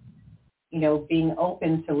is, being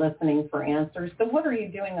open to listening for answers. So what are you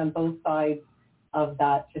doing on both sides of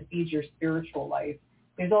that to feed your spiritual life?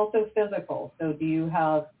 There's also physical. So do you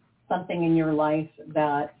have something in your life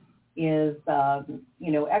that is,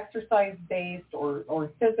 exercise-based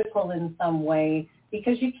or physical in some way?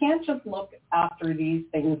 Because you can't just look after these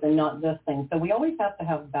things and not this thing. So we always have to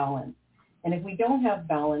have balance. And if we don't have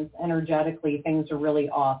balance energetically, things are really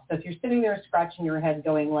off. So if you're sitting there scratching your head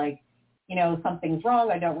going like, something's wrong,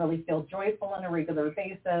 I don't really feel joyful on a regular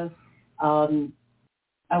basis, I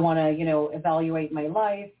want to, evaluate my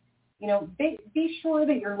life, be sure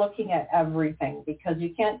that you're looking at everything, because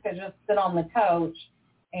you can't just sit on the couch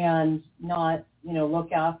and not,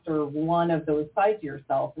 look after one of those sides of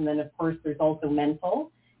yourself. And then, of course, there's also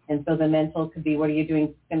mental. And so the mental could be, what are you doing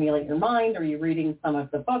to stimulate your mind? Are you reading some of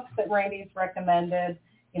the books that Randy's recommended?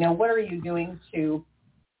 What are you doing to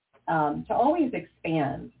always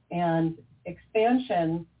expand? And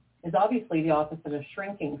expansion is obviously the opposite of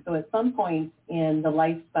shrinking. So at some point in the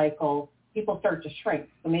life cycle, people start to shrink.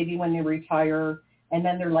 So maybe when they retire, and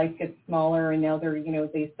then their life gets smaller, and now they're,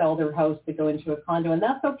 they sell their house to go into a condo, and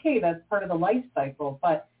that's okay. That's part of the life cycle.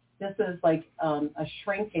 But this is like a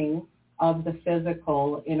shrinking of the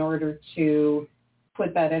physical in order to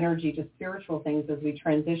put that energy to spiritual things as we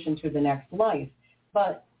transition to the next life.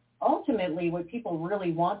 But ultimately, what people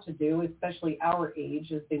really want to do, especially our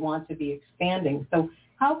age, is they want to be expanding. So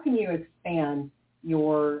how can you expand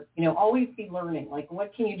your, always be learning? Like,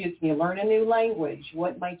 what can you do? Can you learn a new language?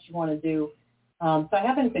 What might you want to do? So I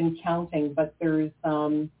haven't been counting, but there's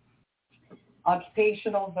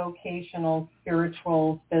occupational, vocational,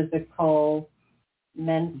 spiritual, physical,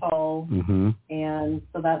 mental, and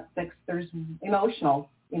so that's 6. There's emotional.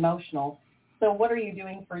 So what are you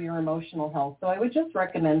doing for your emotional health? So I would just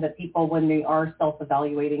recommend that people, when they are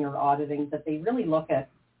self-evaluating or auditing, that they really look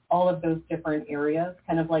at all of those different areas,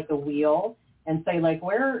 kind of like a wheel, and say, like,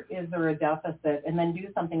 where is there a deficit, and then do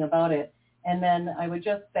something about it. And then I would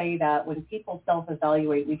just say that when people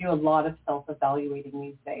self-evaluate, we do a lot of self-evaluating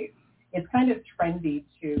these days. It's kind of trendy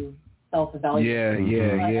to self-evaluate.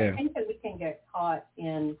 Yeah. I think that we can get caught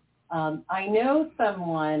in, I know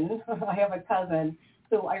someone, I have a cousin,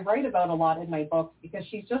 so I write about a lot in my books, because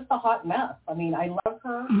she's just a hot mess. I mean, I love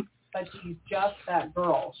her, but she's just that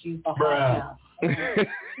girl. She's the hot mess. And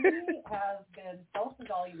she has been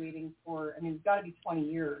self-evaluating for, it's got to be 20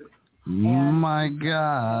 years. And, my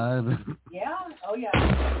God. Yeah. Oh, yeah.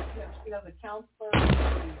 She has a counselor. She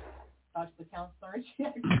talks to the counselor. And she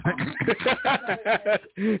and,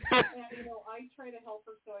 I try to help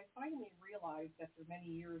her. So I finally realized, after many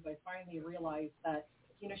years, that,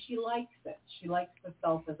 she likes it. She likes to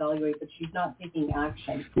self-evaluate, but she's not taking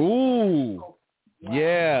action. Ooh. So,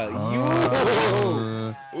 yeah.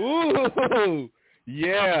 yeah. Ooh.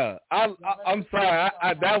 Yeah, I'm sorry.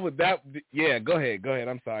 Yeah, go ahead.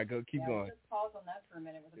 I'm sorry. Keep going. Just pause on that for a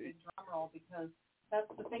minute with a big drum roll because that's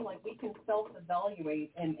the thing. Like we can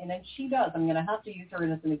self-evaluate, and then she does. I'm going to have to use her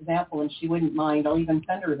as an example, and she wouldn't mind. I'll even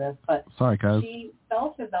send her this. But she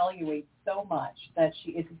self-evaluates so much that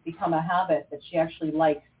it's become a habit that she actually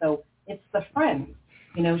likes. So it's the friends,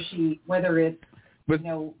 whether it's But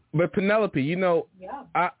Penelope,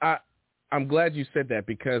 yeah. I'm glad you said that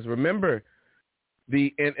because remember.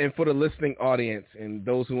 And for the listening audience and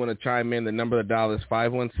those who want to chime in, the number of the dial is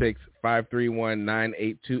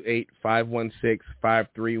 516-531-9828,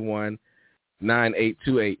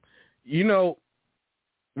 516-531-9828.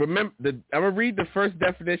 Remember, I'm going to read the first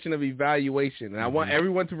definition of evaluation, and I want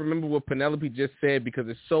everyone to remember what Penelope just said because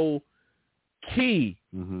it's so key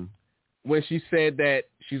when she said that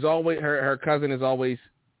she's always her cousin is always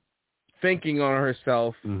thinking on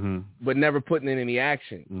herself but never putting in any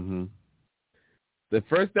action. The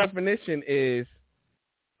first definition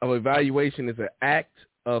of evaluation is an act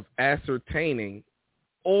of ascertaining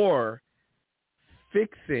or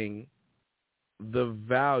fixing the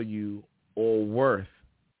value or worth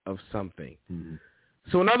of something.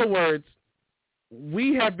 So in other words,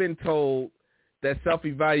 we have been told that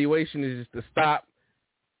self-evaluation is just to stop,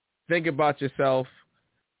 think about yourself,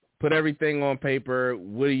 put everything on paper.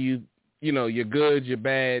 What are you, your goods, your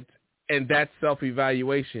bads, and that's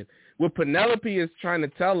self-evaluation. What Penelope is trying to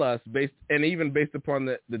tell us, based upon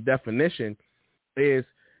the definition, is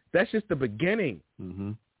that's just the beginning.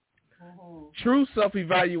 True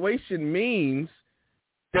self-evaluation means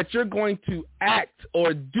that you're going to act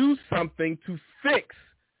or do something to fix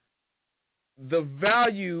the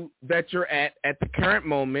value that you're at the current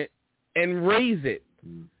moment and raise it,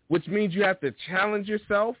 which means you have to challenge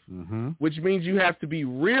yourself, which means you have to be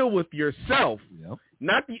real with yourself,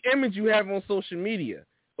 not the image you have on social media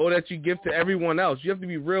or that you give to everyone else. You have to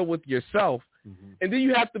be real with yourself. And then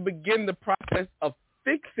you have to begin the process of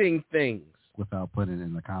fixing things. Without putting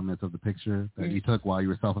in the comments of the picture that you took while you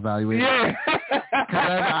were self-evaluating? Yeah.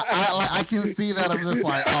 I can see that. I'm just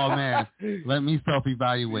like, oh, man, let me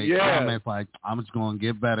self-evaluate. Yeah. Comments like, I'm just going to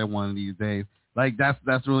get better one of these days. Like,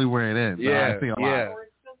 that's really where it is. Yeah, I see a lot. Or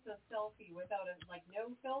it's just a selfie without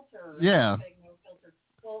no filter. Yeah. No filter.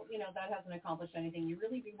 Well, that hasn't accomplished anything. You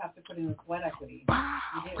really do have to put in the sweat equity.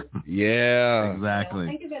 You do. Yeah. Exactly.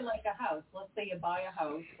 Think of it like a house. Let's say you buy a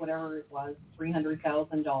house, whatever it was,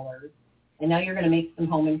 $300,000, and now you're going to make some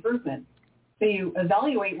home improvements. So you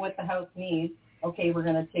evaluate what the house needs. Okay, we're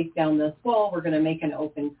going to take down this wall. We're going to make an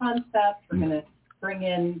open concept. We're going to bring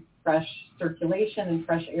in fresh circulation and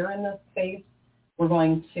fresh air in this space. We're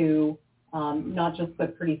going to not just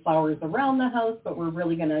put pretty flowers around the house, but we're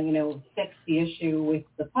really going to, fix the issue with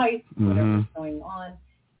the pipes, whatever's going on.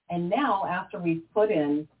 And now, after we've put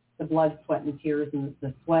in the blood, sweat, and tears and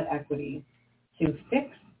the sweat equity to fix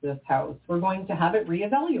this house, we're going to have it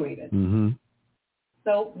reevaluated.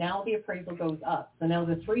 So now the appraisal goes up. So now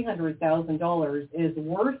the $300,000 is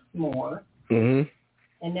worth more. And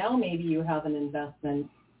now maybe you have an investment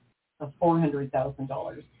of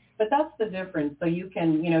 $400,000. But that's the difference. So you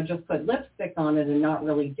can, just put lipstick on it and not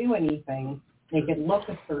really do anything, make it look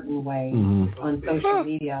a certain way on social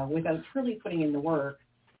media without truly putting in the work.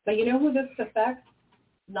 But you know who this affects?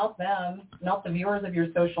 Not them, not the viewers of your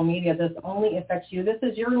social media. This only affects you. This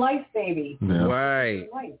is your life, baby. Yeah. Right.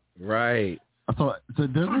 Right. So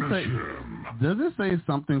does it say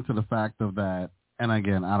something to the fact of that? And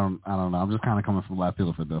again, I don't know. I'm just kind of coming from left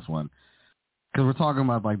field for this one because we're talking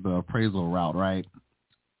about like the appraisal route, right?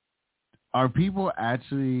 Are people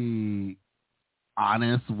actually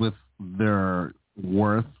honest with their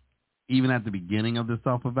worth even at the beginning of the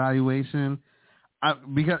self-evaluation?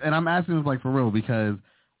 And I'm asking this like for real because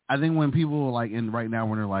I think when people right now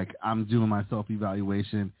when they're like, I'm doing my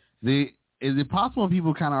self-evaluation, is it possible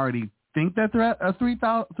people kind of already think that they're at a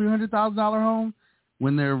 $300,000 home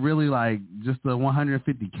when they're really like just the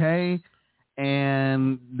 $150K,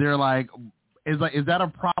 and they're like, is that a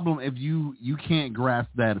problem if you can't grasp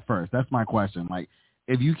that at first? That's my question. Like,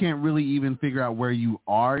 if you can't really even figure out where you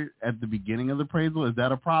are at the beginning of the appraisal, is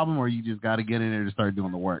that a problem, or you just got to get in there to start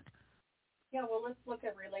doing the work? Yeah, well, let's look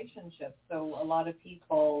at relationships. So a lot of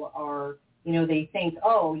people are, they think,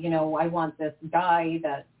 oh, I want this guy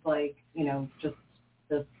that's like, just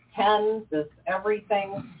this 10, this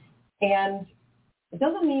everything. And it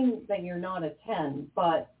doesn't mean that you're not a 10,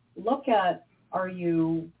 but look at, are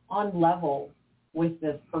you on level with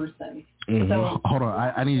this person? So, hold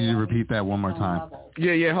on, I need you to repeat that one more time.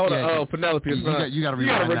 Yeah, hold on. Oh, Penelope, you got to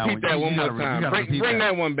repeat that one more time. Bring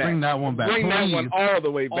that one back. Bring that one back. Bring that one all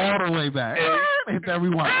the way back. All the way back. Hit that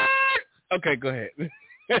rewind. Okay, go ahead.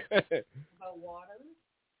 About water,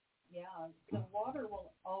 the water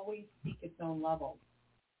will always seek its own level.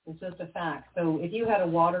 It's just a fact. So if you had a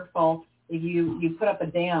waterfall, if you put up a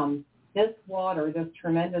dam, this water, this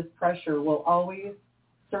tremendous pressure will always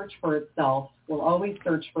search for itself, will always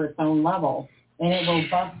search for its own level. And it will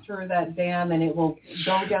bust through that dam, and it will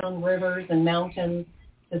go down rivers and mountains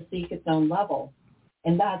to seek its own level.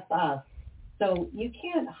 And that's us. So you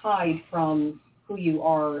can't hide from who you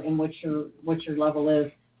are and what your level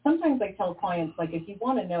is. Sometimes I tell clients, like, if you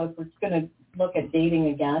want to know, if we're going to look at dating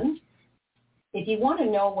again, if you want to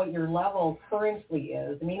know what your level currently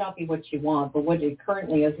is, it may not be what you want, but what it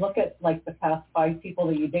currently is, look at, like, the past 5 people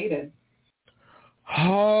that you dated.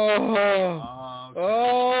 Oh.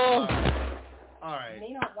 All right. You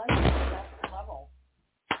may not like it, but that's your level.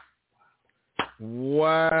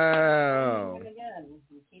 Wow. And again,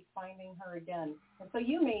 you keep finding her again. And so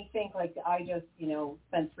you may think, like, I just,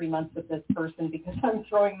 spent 3 months with this person because I'm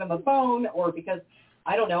throwing them a bone, or because,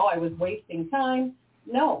 I don't know, I was wasting time.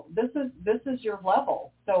 No, this is your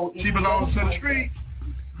level. So she belongs to the street.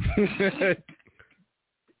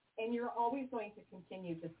 And you're always going to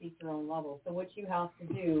continue to seek your own level. So what you have to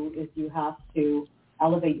do is you have to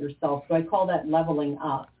elevate yourself. So I call that leveling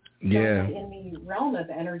up. Yeah. So in the realm of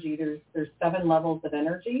energy, there's 7 levels of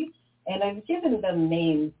energy, and I've given them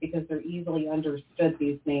names because they're easily understood,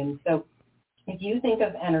 these names. So if you think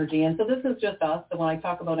of energy, and so this is just us, so when I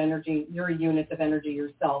talk about energy, you're a unit of energy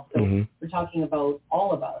yourself. So we're talking about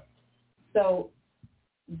all of us. So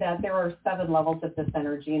that there are 7 levels of this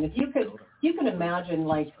energy, and if you could imagine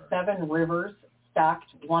like 7 rivers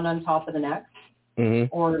stacked one on top of the next,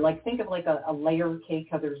 or like think of like a layer cake,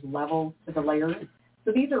 how there's levels to the layers.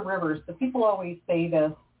 So these are rivers. So people always say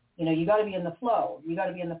this, you got to be in the flow. You got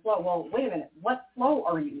to be in the flow. Well, wait a minute. What flow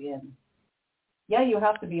are you in? Yeah, you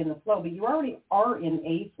have to be in the flow, but you already are in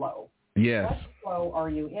a flow. Yes. What flow are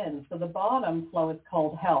you in? So the bottom flow is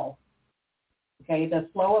called hell. Okay, the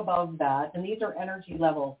flow above that, and these are energy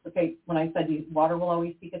levels. Okay, when I said water will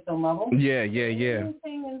always seek its own level. Yeah.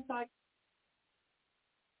 Anything inside.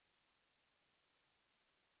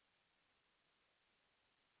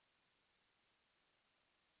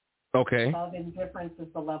 Okay. Above indifference is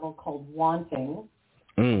the level called wanting.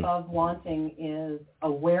 Above wanting is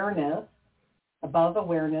awareness. Above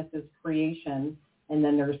awareness is creation. And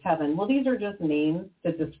then there's heaven. Well, these are just names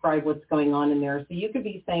to describe what's going on in there. So you could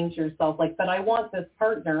be saying to yourself, like, but I want this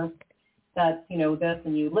partner that's, this,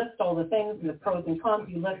 and you list all the things and the pros and cons.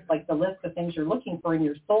 You list, like, the list of things you're looking for in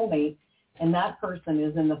your soulmate, and that person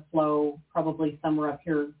is in the flow probably somewhere up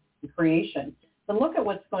here in creation. But look at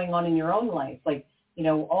what's going on in your own life. Like,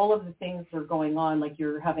 all of the things that are going on, like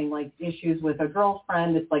you're having, like, issues with a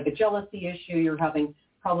girlfriend. It's like a jealousy issue. You're having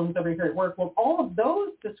problems over here at work. Well, all of those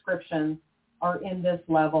descriptions are in this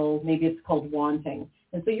level. Maybe it's called wanting.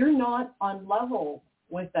 And so you're not on level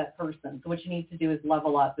with that person. So what you need to do is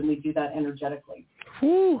level up, and we do that energetically.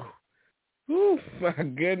 Whew. My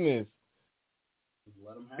goodness.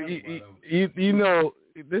 Let them have it,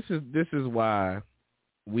 this is why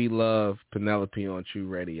we love Penelope on Choo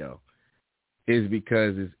Radio, is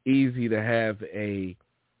because it's easy to have a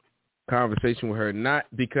conversation with her, not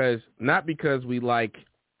because we like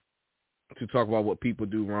to talk about what people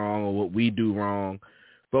do wrong or what we do wrong,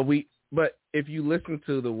 but if you listen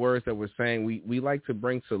to the words that we're saying, we like to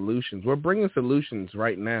bring solutions. We're bringing solutions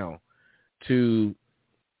right now to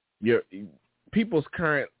your people's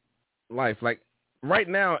current life. Like right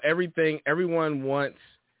now, everyone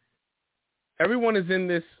is in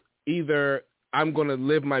this, either I'm going to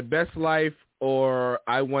live my best life or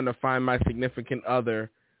I want to find my significant other.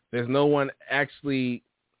 There's no one actually,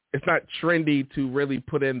 it's not trendy to really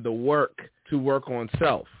put in the work to work on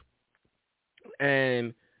self.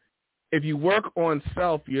 And if you work on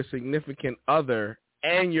self, your significant other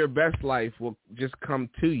and your best life will just come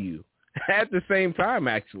to you at the same time,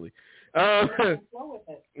 actually. Flow with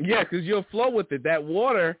it. Yeah, because you'll flow with it. That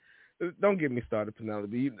water, don't get me started,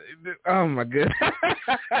 Penelope. Oh, my goodness.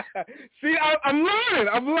 See, I'm learning,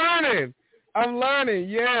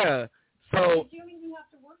 yeah. So you don't even have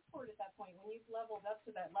to work for it at that point. When you've leveled up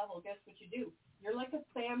to that level, guess what you do? You're like a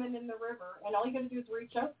salmon in the river, and all you got to do is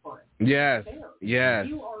reach out for it. Yes, yes.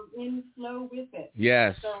 You are in flow with it.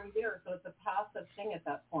 Yes. It's already there, so it's a passive thing at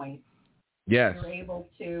that point. Yes. You're able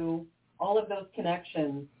to, all of those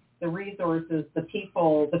connections, the resources, the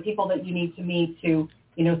people that you need to meet to,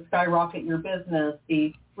 skyrocket your business,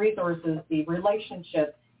 the resources, the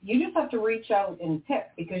relationships. You just have to reach out and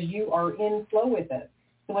pick, because you are in flow with it.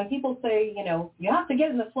 So when people say, you have to get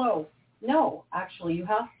in the flow, no, actually, you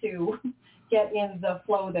have to get in the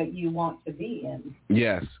flow that you want to be in.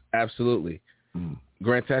 Yes, absolutely.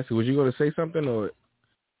 Grant Tassi, was you going to say something, or?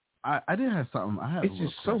 I did have something. It's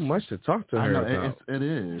just so much to talk to her about. It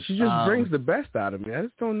is. She just brings the best out of me. I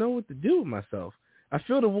just don't know what to do with myself. I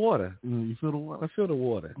feel the water. You feel the water? I feel the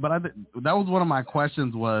water. But that was one of my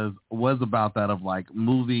questions was about that of like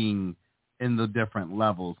moving in the different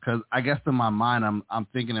levels, because I guess in my mind I'm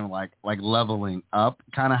thinking of like leveling up,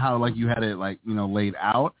 kind of how like you had it like, you know, laid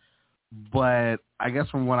out. But I guess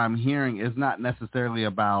from what I'm hearing, it's not necessarily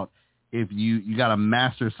about if you got to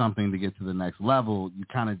master something to get to the next level. You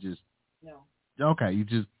kind of just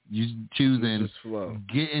you choose and just flow.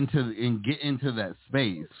 get into that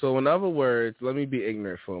space. So in other words, let me be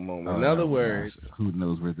ignorant for a moment. In other words, who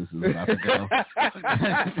knows where this is about to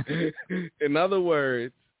go? In other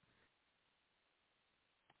words,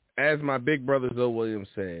 as my big brother Zoe Williams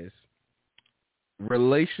says,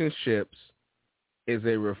 relationships is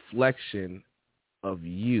a reflection of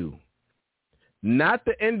you. Not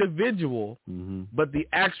the individual, but the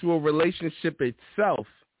actual relationship itself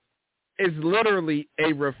is literally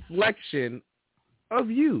a reflection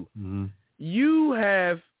of you. Mm-hmm. You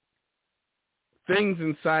have things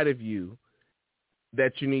inside of you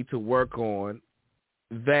that you need to work on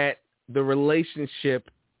that the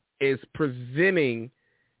relationship is presenting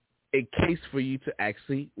a case for you to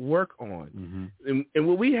actually work on. And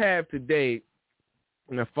what we have today,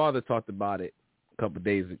 and my father talked about it a couple of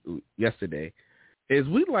days yesterday, is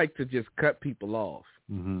we like to just cut people off.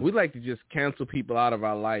 We like to just cancel people out of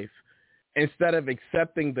our life instead of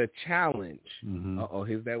accepting the challenge.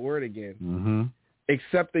 Here's that word again.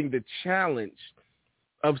 Accepting the challenge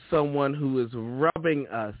of someone who is rubbing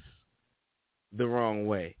us the wrong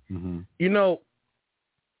way. You know,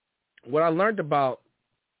 what I learned about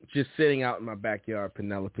just sitting out in my backyard,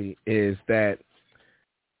 Penelope, is that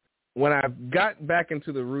when I got back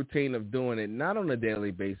into the routine of doing it, not on a daily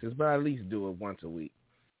basis, but I at least do it once a week,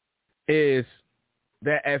 is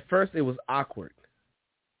that at first it was awkward.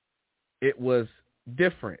 It was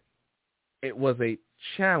different. It was a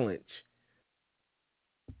challenge.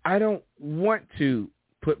 I don't want to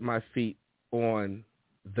put my feet on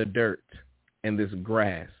the dirt and this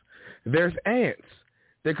grass. There's ants.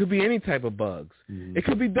 There could be any type of bugs. It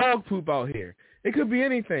could be dog poop out here. It could be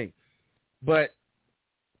anything. But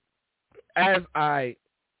as I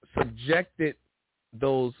subjected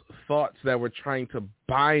those thoughts that were trying to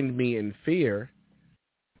bind me in fear,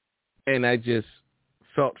 and I just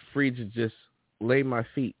felt free to just lay my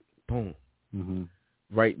feet, boom,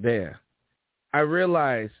 right there, I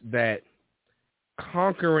realized that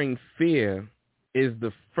conquering fear is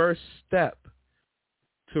the first step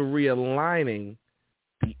to realigning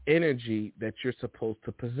the energy that you're supposed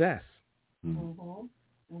to possess.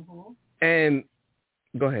 And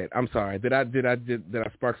go ahead. I'm sorry. Did I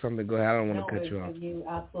spark something? Go ahead. I don't want to cut you off. You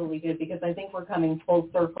absolutely did, because I think we're coming full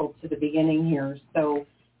circle to the beginning here. So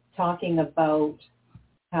talking about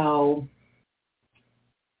how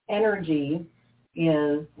energy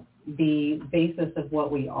is the basis of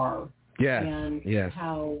what we are. Yes. And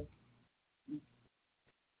how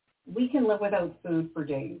we can live without food for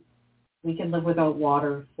days. We can live without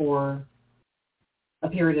water for a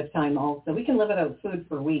period of time also. We can live without food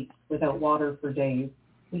for weeks, without water for days.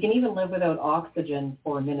 We can even live without oxygen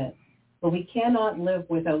for a minute. But we cannot live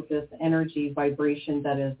without this energy vibration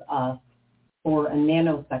that is us for a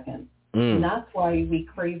nanosecond. And that's why we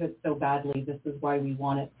crave it so badly. This is why we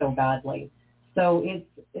want it so badly. So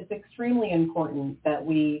it's extremely important that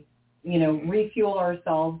we, refuel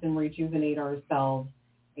ourselves and rejuvenate ourselves.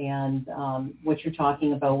 And what you're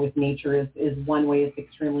talking about with nature is one way it's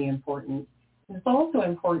extremely important. It's also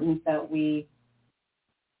important that we,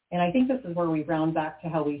 and I think this is where we round back to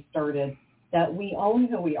how we started, that we own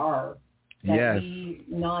who we are, that we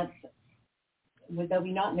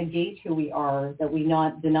not negate who we are, that we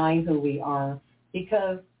not deny who we are.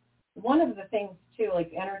 Because one of the things too,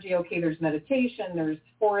 like energy, okay, there's meditation, there's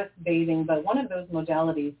forest bathing, but one of those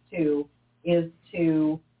modalities too is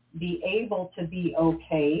to be able to be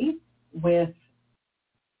okay with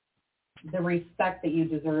the respect that you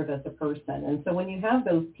deserve as a person. And so when you have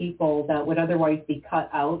those people that would otherwise be cut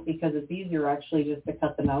out, because it's easier actually just to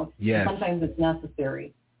cut them out, sometimes it's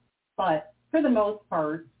necessary. But for the most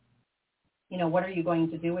part, what are you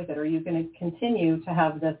going to do with it? Are you going to continue to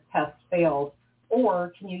have this test failed?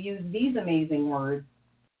 Or can you use these amazing words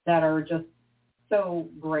that are just so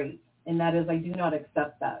great? And that is, I do not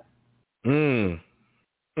accept that.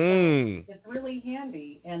 It's really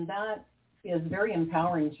handy, and that is very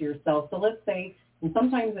empowering to yourself. So let's say, and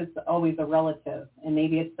sometimes it's always a relative, and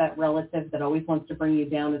maybe it's that relative that always wants to bring you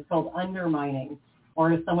down. It's called undermining.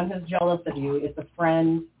 Or if someone who's jealous of you, it's a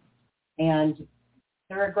friend, and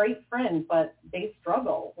they're a great friend, but they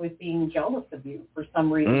struggle with being jealous of you for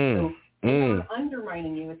some reason. So They're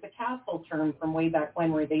undermining you. It's a castle term from way back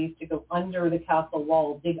when, where they used to go under the castle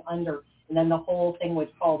wall, dig under, and then the whole thing would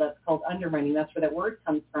fall. That's called undermining. That's where that word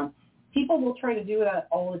comes from. People will try to do that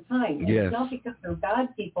all the time. And Yes. It's not because they're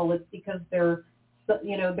bad people. It's because they're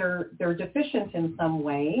deficient in some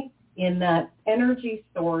way in that energy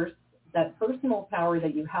source, that personal power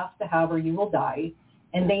that you have to have or you will die.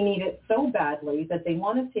 And they need it so badly that they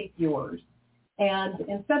want to take yours. And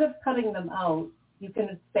instead of cutting them out, you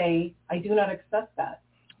can say, I do not accept that.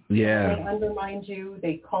 Yeah. They undermine you.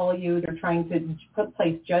 They call you. They're trying to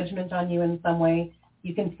place judgment on you in some way.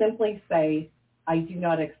 You can simply say, I do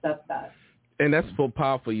not accept that. And that's so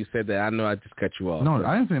powerful you said that. I know I just cut you off. No,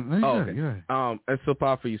 I didn't say that. Okay. It's so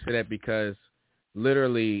powerful you said that because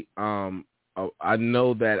literally I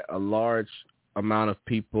know that a large amount of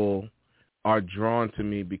people are drawn to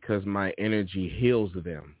me because my energy heals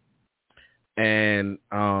them. And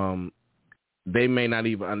they may not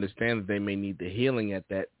even understand that they may need the healing at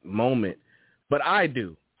that moment. But I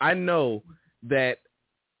do. I know that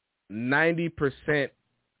 90%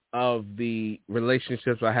 of the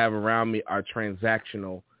relationships I have around me are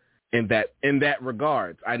transactional in that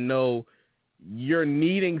regards. I know you're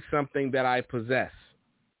needing something that I possess.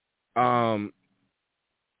 And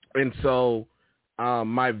so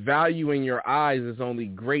my value in your eyes is only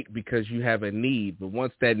great because you have a need. But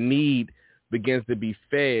once that need begins to be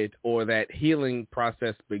fed or that healing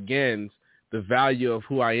process begins, the value of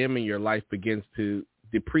who I am in your life begins to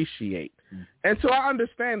depreciate. Mm-hmm. And so I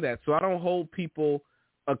understand that. So I don't hold people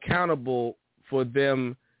accountable for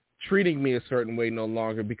them treating me a certain way no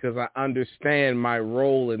longer because I understand my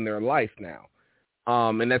role in their life now.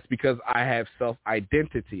 And that's because I have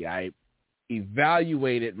self-identity. I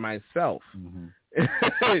evaluated myself.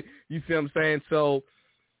 Mm-hmm. You see what I'm saying? So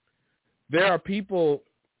there are people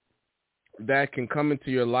that can come into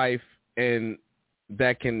your life and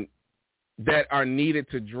that are needed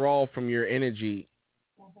to draw from your energy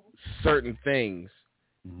certain things.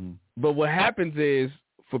 Mm-hmm. But what happens is,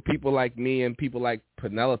 for people like me and people like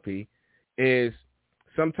Penelope, is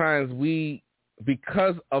sometimes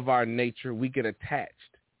because of our nature, we get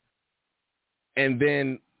attached. And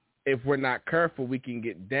then if we're not careful, we can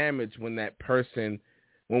get damaged when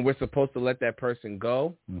we're supposed to let that person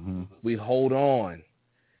go, mm-hmm. we hold on.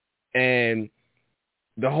 And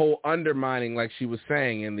the whole undermining, like she was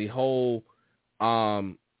saying, and the whole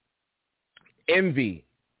envy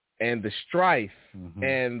and the strife mm-hmm.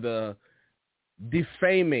 and the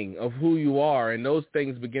defaming of who you are, and those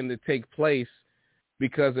things begin to take place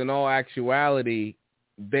because in all actuality,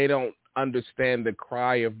 they don't understand the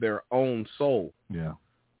cry of their own soul. Yeah.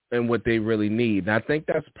 And what they really need. And I think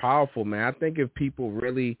that's powerful, man. I think if people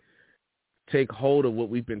really take hold of what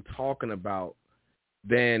we've been talking about,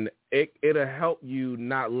 then it'll help you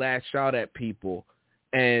not lash out at people.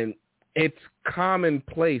 And it's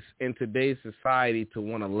commonplace in today's society to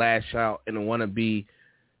want to lash out and to want to be,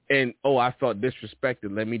 and, I felt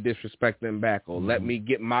disrespected. Let me disrespect them back, or mm-hmm. let me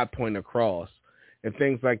get my point across, and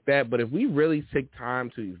things like that. But if we really take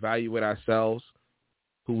time to evaluate ourselves,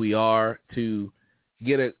 who we are, to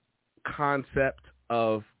get a concept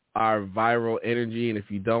of our viral energy, and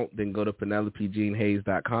if you don't, then go to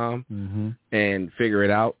PenelopeJeanHayes.com mm-hmm. and figure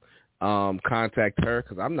it out. Contact her,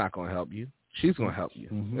 because I'm not going to help you. She's going to help you.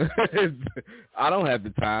 Mm-hmm. I don't have the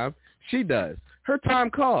time. She does. Her time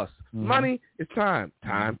costs. Mm-hmm. Money is time.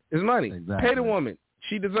 Time is money. Exactly. Pay the woman.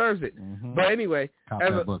 She deserves it. Mm-hmm. But anyway. Cop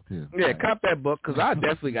that book, too. Yeah, right. Cop that book, because I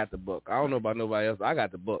definitely got the book. I don't know about nobody else. I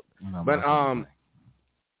got the book. No, but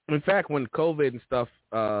in fact, when COVID and stuff,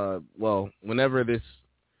 whenever this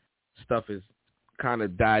stuff is kind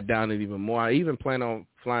of died down and even more, I even plan on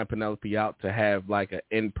flying Penelope out to have like an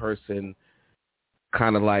in-person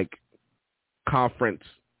kind of like conference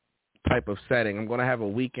type of setting. I'm going to have a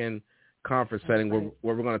weekend conference setting where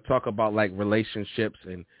we're going to talk about like relationships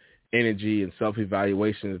and energy and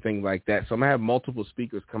self-evaluation and things like that. So I'm going to have multiple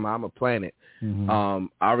speakers come out. I'm going to plan it. Mm-hmm.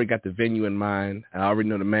 I already got the venue in mind. I already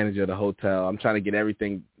know the manager of the hotel. I'm trying to get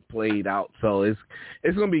everything played out. So it's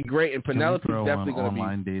going to be great. And Penelope's definitely going to be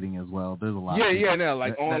online dating as well. There's a lot.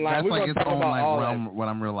 Online. That's we're going to talk about all that. What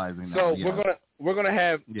I'm realizing now. So we're going to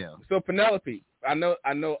have. Yeah. So Penelope, I know.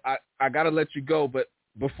 I got to let you go, but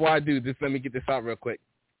before I do, just let me get this out real quick.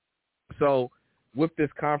 So with this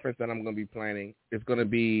conference that I'm going to be planning, it's going to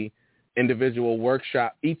be individual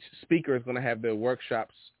workshop. Each speaker is going to have their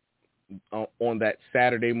workshops on that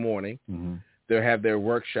Saturday morning. Mm-hmm. They'll have their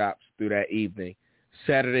workshops through that evening.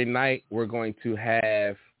 Saturday night, we're going to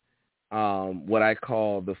have what I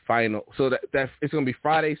call the final. So that it's going to be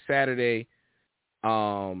Friday, Saturday,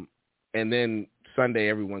 and then Sunday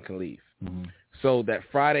everyone can leave. Mm-hmm. So that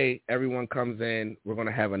Friday, everyone comes in. We're going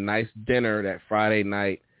to have a nice dinner that Friday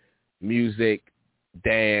night, music,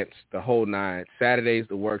 dance, the whole nine. Saturday's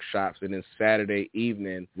the workshops, and then Saturday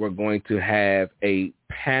evening, we're going to have a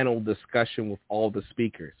panel discussion with all the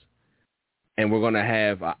speakers. And we're going to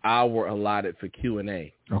have an hour allotted for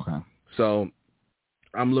Q&A. Okay. So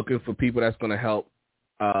I'm looking for people that's going to help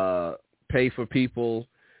pay for people.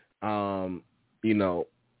 You know,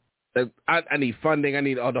 I need funding. I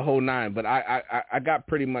need the whole nine. But I got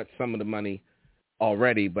pretty much some of the money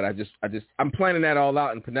already. But I'm planning that all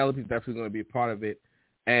out, and Penelope's definitely going to be a part of it.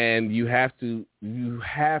 And you have to, in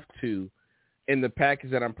the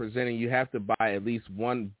package that I'm presenting, you have to buy at least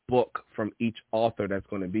one book from each author that's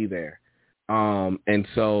going to be there. And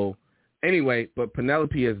so, anyway, but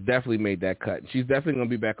Penelope has definitely made that cut. She's definitely going to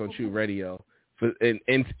be back on Choo Radio in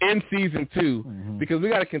season 2 because we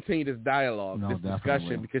got to continue this dialogue, this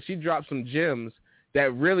discussion, because she dropped some gems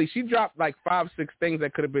that really, she dropped like 5-6 things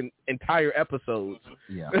that could have been entire episodes.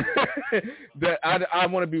 Yeah. That I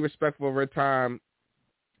want to be respectful of her time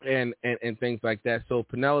and things like that. So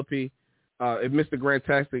Penelope, if Mr.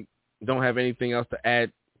 Grantastic don't have anything else to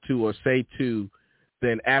add to or say to,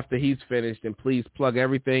 then after he's finished, then please plug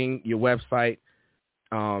everything, your website,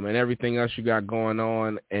 and everything else you got going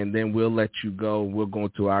on, and then we'll let you go. We'll go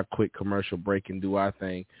into our quick commercial break and do our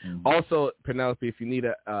thing. Also, Penelope, if you need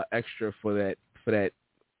a extra for that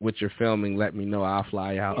with your filming, let me know. I'll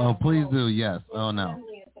fly out. Oh, please do. Yes. Oh no.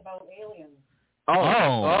 It's about aliens.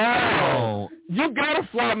 Oh. You gotta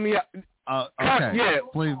fly me out. Okay. Yeah,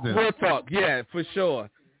 please do. We'll talk. Yeah, for sure.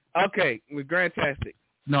 Okay, with Grantastic.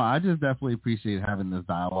 No, I just definitely appreciate having this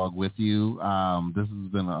dialogue with you. This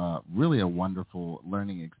has been really a wonderful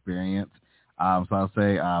learning experience. So I'll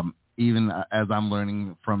say, even as I'm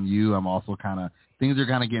learning from you, I'm also things are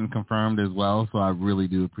getting confirmed as well. So I really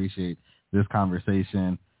do appreciate this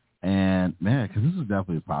conversation. And man, because this is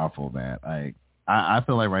definitely powerful, man. I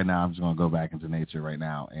feel like right now I'm just going to go back into nature right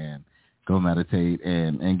now and go meditate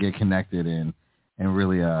and get connected and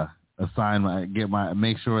really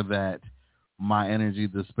make sure that my energy,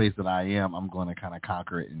 the space that I am, I'm going to kind of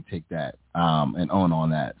conquer it and take that and own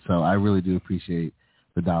on that. So I really do appreciate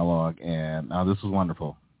the dialogue, and this was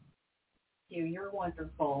wonderful. You're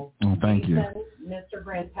wonderful. Oh, thank you. Mr.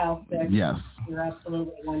 Grantastic. Yes. You're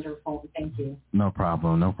absolutely wonderful. Thank you. No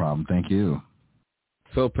problem. Thank you.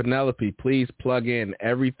 So Penelope, please plug in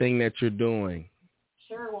everything that you're doing.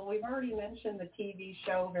 Sure. Well, we've already mentioned the TV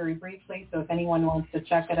show very briefly, so if anyone wants to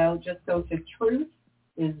check it out, just go to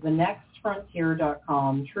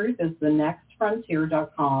truthisthenextfrontier.com.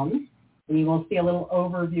 Truthisthenextfrontier.com. And you will see a little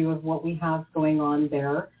overview of what we have going on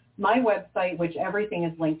there. My website, which everything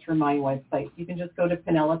is linked through my website. You can just go to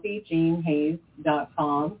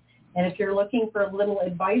PenelopeJeanHayes.com. And if you're looking for a little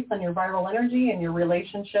advice on your viral energy and your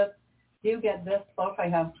relationships, do get this book. I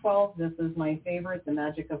have 12. This is my favorite, The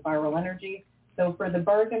Magic of Viral Energy. So for the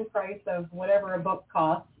bargain price of whatever a book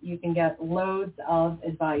costs, you can get loads of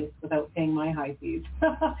advice without paying my high fees.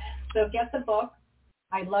 So get the book.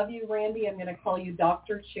 I love you, Randy. I'm going to call you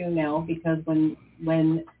Dr. Choo now because when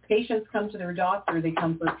patients come to their doctor, they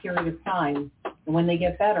come for a period of time. And when they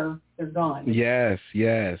get better, they're gone. Yes.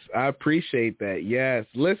 I appreciate that. Yes.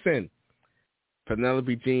 Listen,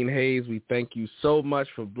 Penelope Jean Hayes, we thank you so much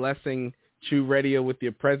for blessing Choo Radio with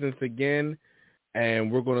your presence again.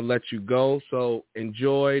 And we're going to let you go. So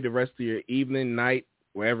enjoy the rest of your evening, night,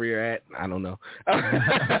 wherever you're at. I don't know.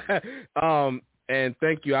 And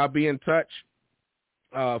thank you. I'll be in touch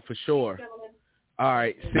for sure. All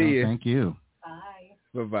right. See you. Thank you. Bye.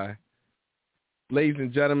 Bye-bye. Ladies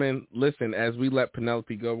and gentlemen, listen, as we let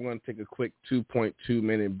Penelope go, we're going to take a quick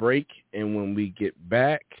 2.2-minute break. And when we get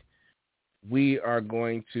back, we are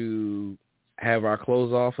going to have our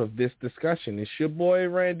close off of this discussion. It's your boy,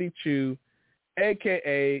 Randy Choo,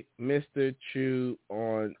 a.k.a. Mr. Choo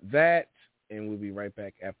on that, and we'll be right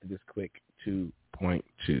back after this quick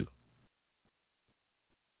 2.2.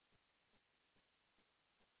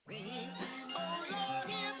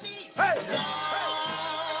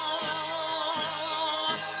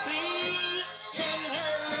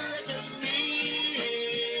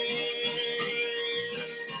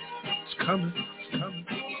 It's coming.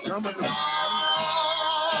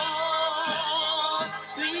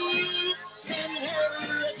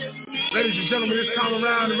 Ladies and gentlemen, this time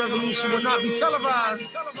around, the revolution will not be televised.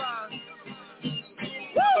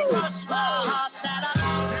 Woo!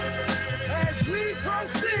 As we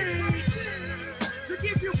proceed to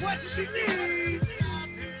give you what you need.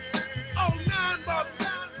 Oh, 9 bucks.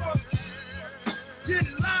 Get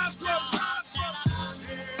live,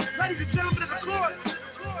 ladies and gentlemen of the court.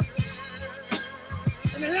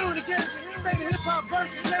 And the hearing again, baby hip hop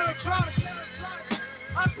versus electronic.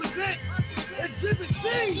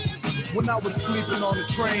 when I was sleeping on the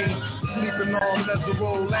train, sleeping on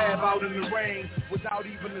Mesero Lab out in the rain, without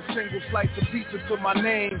even a single slice of pizza to my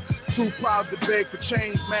name. Too proud to beg for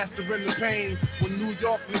change, mastering the pain. When New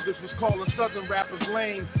York niggas was calling Southern rappers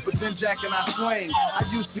lame, but then Jack and I slang. I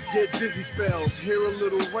used to get dizzy spells, hear a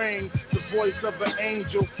little rain, the voice of an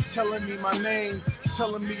angel telling me my name.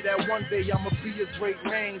 Telling me that one day I'ma be a great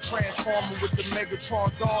man, transforming with the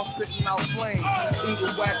Megatron dawn, spitting out flames,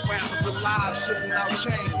 eating whack rappers alive, shitting out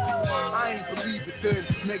chains. I ain't believe it then,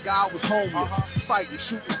 nigga, I was homeless, fighting,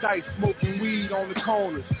 shooting dice, smoking weed on the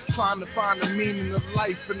corners, trying to find the meaning of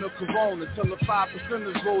life in the corona, till the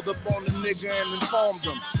 5%ers rolled up on the nigga and informed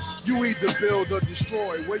them. You either build or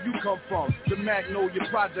destroy. Where you come from? The Magnolia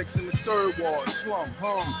Projects in the 3rd Ward, slum,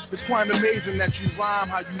 It's quite amazing that you rhyme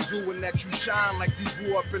how you do and that you shine like you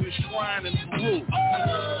grew up in the shrine in Peru.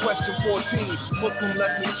 Question 14, Muslim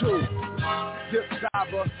left me too. Dip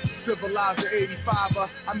diver, civilizer 85er.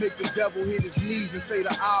 I make the devil hit his knees and say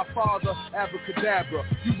to our Father, abracadabra.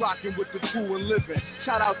 You rockin' with the true and living.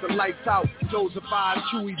 Shout out to Lights Out, Joseph I,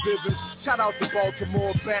 Chewy Bivens. Shout out to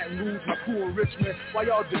Baltimore, Baton Rouge, my crew in Richmond. While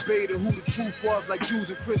y'all debating who the truth was like Jews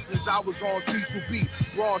and Christians, I was on C2B,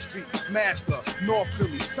 Broad Street, Master, North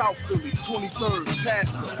Philly, South Philly, 23rd,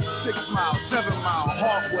 Pastor, 6 Mile, 7 Mile,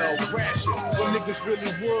 Hartwell, Gratiot. When niggas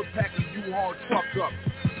really would pack a U-Haul truck up.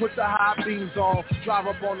 Put the high beams on, drive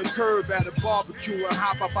up on the curb at a barbecue and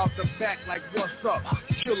hop up out the back like what's up?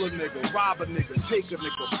 Kill a nigga, rob a nigga, take a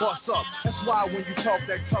nigga, bust up. That's why when you talk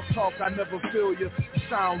that tough talk, I never feel you. You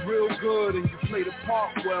sound real good and you play the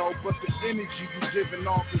part well, but the energy you giving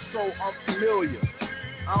off is so unfamiliar.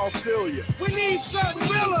 I don't feel you. We need something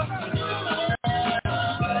realer.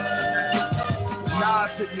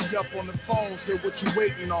 Nas hit me up on the phone, said what you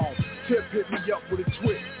waiting on. Tip hit me up with a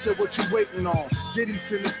twit, said what you waiting on. Diddy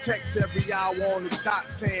send a text every hour on the dot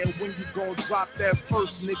saying when you gon' drop that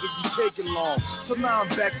first nigga you taking long. So now I'm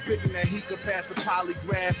back spitting that he could pass the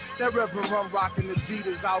polygraph. That Reverend Run rockin'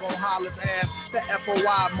 Adidas out on Hollis Ave. That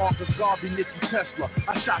FOI Marcus Garvey, Nicky Tesla.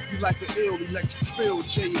 I shock you like an ill electric field,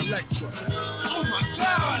 J Electra. Oh my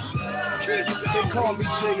God! They call me J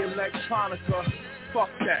Electronica. Fuck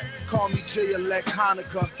that. Call me J-Elect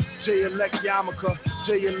Hanukkah, J-Elect Yarmulke,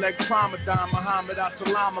 J-Elect Ramadan, Muhammad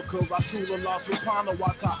Assalamaka, Rasulullah Subhanahu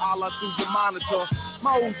wa Ta'ala through your monitor.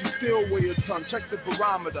 My Uzi still weigh a ton, check the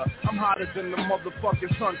barometer. I'm hotter than the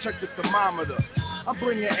motherfucking sun, check the thermometer. I'm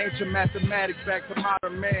bringing ancient mathematics back to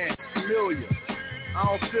modern man, familiar. I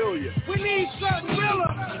don't feel you. We need something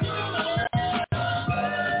realer.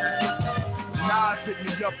 Nas hit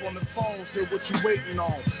me up on the phone, said what you waiting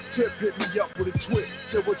on. Tip hit me up with a twit,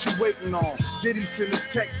 said what you waiting on. Diddy send a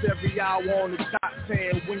text every hour on the dot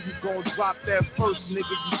saying when you gon' drop that first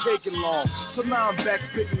nigga you taking long. So now I'm back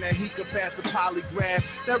spitting that he could pass the polygraph.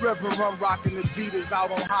 That Reverend Run rockin' Adidas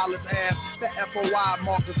out on Hollis Ave. That FOI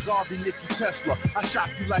Marcus Garvey, Nicky Tesla. I shock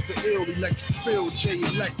you like an ill electric field, J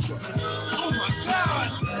Electra. Oh my God!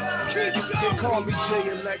 They call me J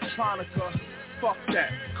Electronica. Fuck that.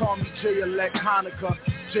 Call me J-Elect Hanukkah,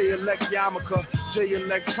 J-Elect Yarmulke,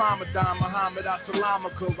 J-Elect Ramadan, Muhammad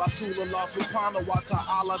Assalamaka, Rasulullah Subhanahu wa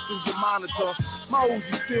Ta'ala through your monitor. My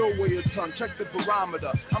Uzi still weigh a ton, check the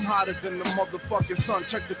barometer. I'm hotter than the motherfucking sun,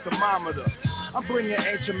 check the thermometer. I'm bringing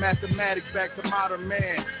ancient mathematics back to modern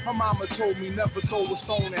man. My mama told me never throw a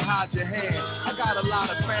stone and hide your hand. I got a lot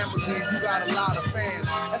of family, you got a lot of fans.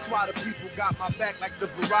 That's why the people got my back like the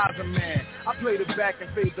Verizon man. I play the back and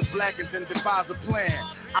fade the black and then devise a plan.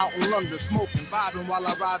 Out in London, smoking, vibing while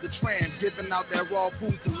I ride the tram, giving out that raw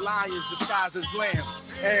food to lions disguised as lambs.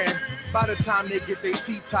 And by the time they get their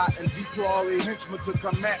feet tight and deploy all their henchmen to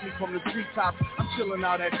come at me from the treetops, I'm chilling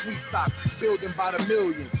out at Sweet Stock, building by the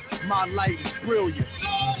millions. My light is brilliant.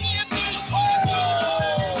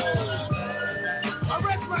 I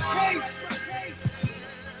rest my case.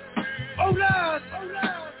 Oh, Lord.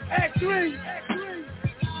 Act 3.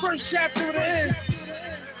 First chapter of the end.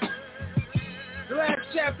 The last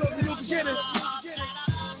chapter of the new beginning.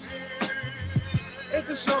 It's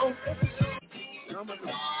a show.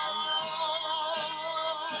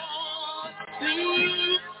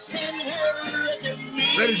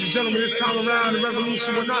 Ladies and gentlemen, this time around, the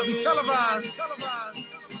revolution will not be televised.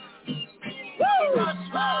 Woo!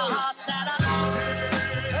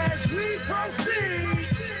 As we proceed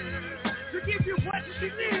to give you what you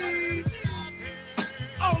need.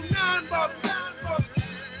 Oh, 9 bucks.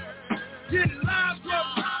 Get it live, bro.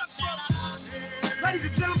 Ladies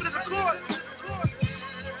and gentlemen of the court.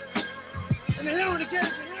 And the hearing again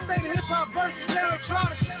is the hip-hop versus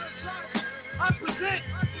electronic. I present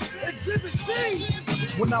Exhibit C.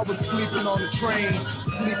 When I was sleeping on the train,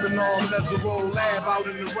 sleeping on Mesero Lab out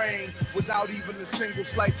in the rain, without even a single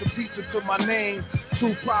slice of pizza to my name.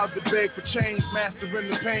 Too proud to beg for change, mastering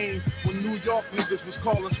the pain. When New York niggas was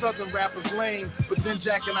calling Southern rappers lame, but then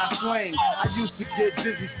Jack and I slang. I used to get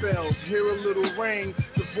dizzy spells, hear a little ring,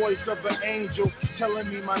 the voice of an angel telling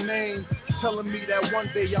me my name. Telling me that one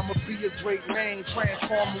day I'ma be a great man,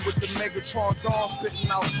 transforming with the Megatron dawn, spitting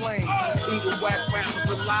out flames, eating whack rappers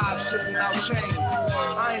alive, shitting out chains.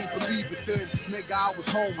 I ain't believe it then, nigga, I was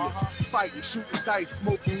homeless, fighting, shooting dice,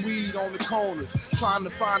 smoking weed on the corners, trying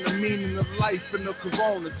to find the meaning of life in the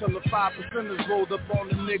corona, till the 5%ers rolled up on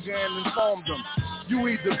the nigga and informed them. You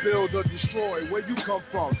either build or destroy. Where you come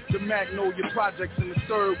from? The Magnolia Projects in the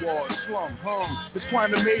third ward, slum, It's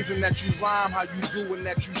quite amazing that you rhyme how you do and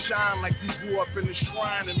that you shine like you grew up in the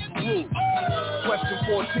shrine in Peru. Question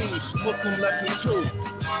 14, Muslim lesson 2.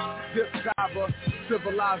 Dip diver,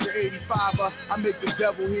 civilizer 85er. I make the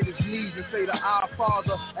devil hit his knees and say to our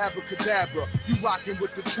Father, abracadabra. You rockin'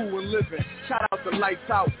 with the true and living. Shout out the Lights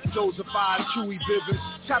Out, Joseph I, Chewy Bivens.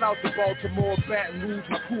 Shout out to Baltimore, Baton Rouge,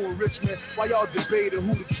 my crew in Richmond. While y'all debating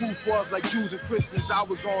who the truth was like Jews and Christians, I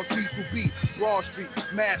was on C2B, Broad Street,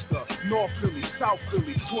 Master, North Philly, South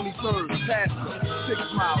Philly, 23rd, Pastor, 6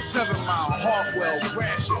 Mile, 7 Mile, Hartwell,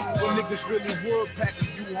 Gratiot. When niggas really would pack a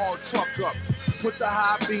U-Haul truck up. Put the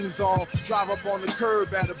high beams on, drive up on the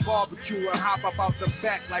curb at a barbecue and hop up out the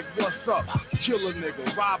back like what's up? Kill a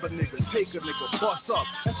nigga, rob a nigga, take a nigga, bust up.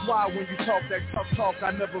 That's why when you talk that tough talk,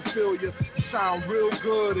 I never feel you. You sound real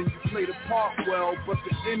good and you play the part well, but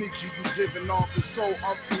the energy you giving off is so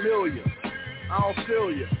unfamiliar. I don't feel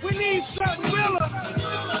you. We need something realer.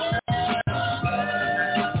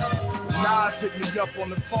 Nas hit me up on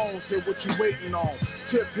the phone, said what you waiting on.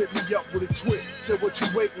 Tip hit me up with a twit, said what you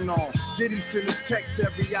waiting on. Diddy send his text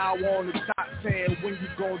every hour on the dot saying when you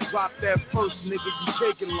gon' drop that first nigga you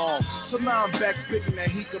taking long. So now I'm back spitting that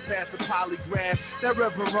he could pass the polygraph. That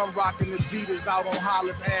Reverend Run rocking the Adidas out on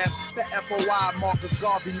Hollis Ave. That FOI Marcus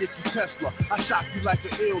Garvey, Nicky Tesla. I shock you like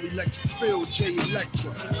an ill electric field, J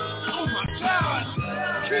Electra. Oh my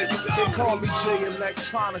God! They call me J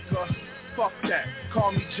Electronica. Fuck that.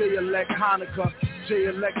 Call me J-Elect Hanukkah,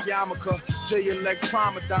 J-Elect Yarmulke, J-Elect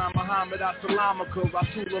Tramadon, Muhammad Assalamaka,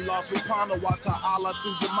 Rasulullah Subhanahu wa Ta'ala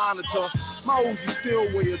through the monitor. My Uzi still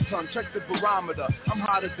weigh a ton, check the barometer. I'm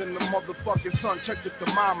hotter than the motherfucking sun, check the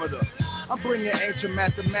thermometer. I'm bringing ancient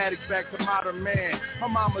mathematics back to modern man. My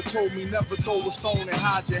mama told me never throw a stone and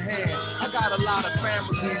hide your hand. I got a lot of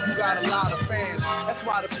family, you got a lot of fans. That's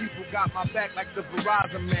why the people got my back like the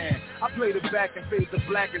Verizon man. I play the back and fade the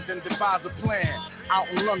black and then devise a plan. Out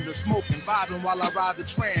in London, smoking, vibing while I ride the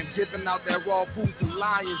tram, giving out that raw food to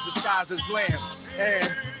lions disguised as lambs. And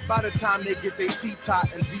by the time they get their feet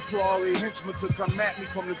tight and deploy all their henchmen to come at me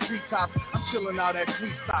from the treetops, I'm chilling out at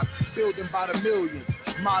tree stops, building by the millions.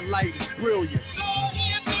 My light is brilliant.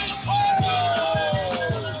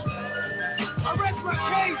 I rest my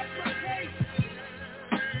case.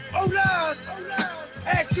 Oh, Lord.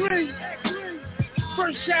 Act 3.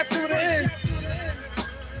 First chapter of the end.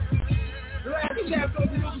 The last chapter of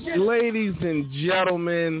the end. Ladies and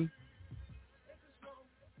gentlemen,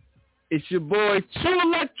 it's your boy Choo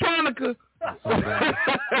Electronica.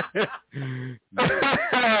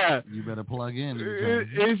 You better plug in.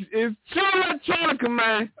 It's Choo Electronica,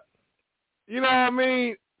 man. You know what I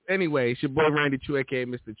mean? Anyway, it's your boy Randy Choo, a.k.a.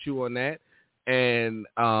 Mr. Choo on that. And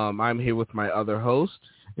I'm here with my other host.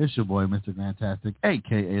 It's your boy, Mr. Fantastic,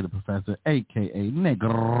 a.k.a. the Professor, a.k.a.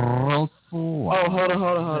 Negro. Oh,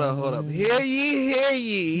 hold up. Hear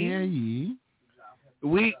ye.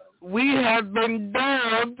 We have been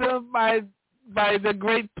dubbed by the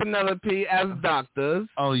great Penelope as doctors.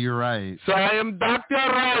 Oh, you're right. So I am Dr.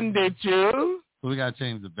 Randy Choo. We got to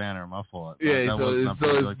change the banner. My fault. Yeah, so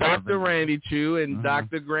it's Dr. Randy Choo and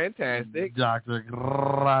Dr. Grantastic. Dr.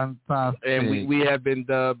 Grantastic. And we have been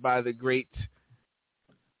dubbed by the great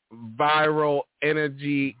viral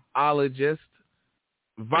energyologist,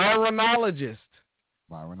 Vironologist.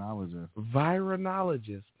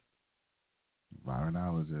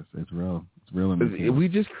 It's real. It's real in the We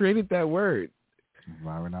just created that word.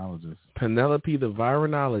 Vironologist. Penelope the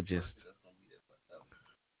Vironologist.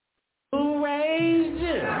 Who raised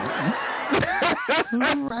you?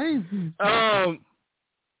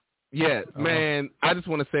 Yeah, man. I just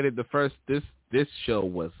want to say that this show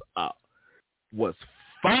was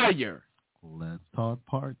fire. Let's talk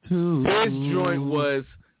part 2. This joint was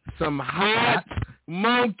some hot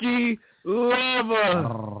monkey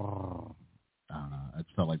lava. I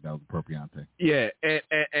felt like that was appropriate. Yeah,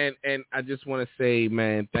 and I just want to say,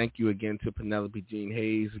 man, thank you again to Penelope Jean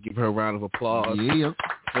Hayes. Give her a round of applause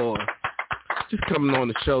for just coming on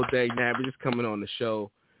the show, Dag Nabby, just coming on the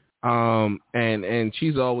show. And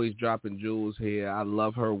she's always dropping jewels here. I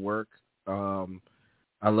love her work.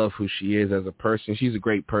 I love who she is as a person. She's a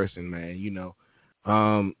great person, man, you know.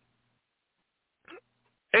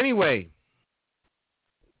 Anyway,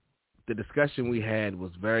 the discussion we had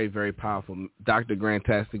was very, very powerful. Dr.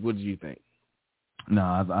 Grantastic, what did you think? No,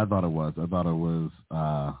 I thought it was. I thought it was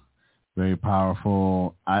very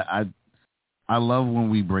powerful. I love when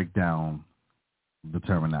we break down the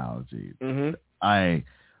terminology. Mm-hmm.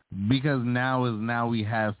 Because now we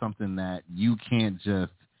have something that you can't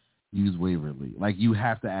just use waverly. Like, you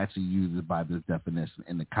have to actually use it by this definition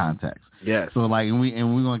in the context. Yes. So like, and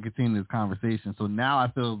we're going to continue this conversation. So now I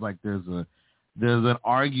feel like there's an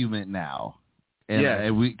argument now.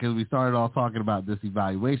 And because we started off talking about this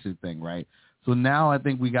evaluation thing, right? So now I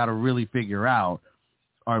think we got to really figure out,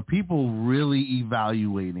 are people really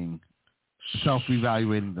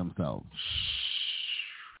self-evaluating themselves?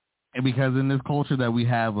 And because in this culture that we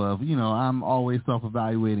have of, you know, I'm always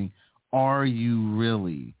self-evaluating, are you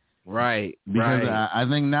really? Right. Because right. I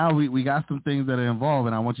think now we got some things that are involved,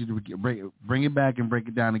 and I want you to bring it back and break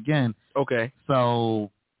it down again. Okay.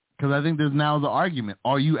 So, because I think there's now the argument,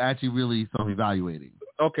 are you actually really self-evaluating?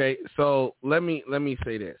 Okay, so let me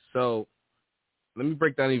say this. So let me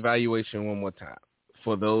break down evaluation one more time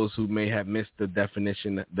for those who may have missed the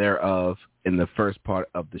definition thereof in the first part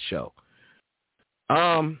of the show.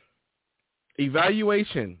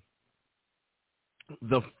 Evaluation,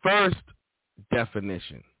 the first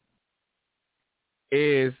definition,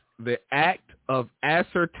 is the act of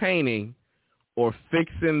ascertaining or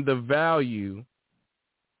fixing the value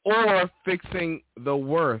or fixing the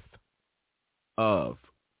worth of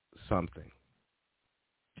something.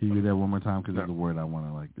 Can you read that one more time? Because there's a word I want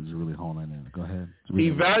to is really honing in. Go ahead.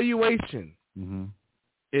 Evaluation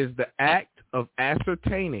is the act of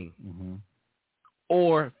ascertaining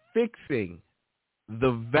or fixing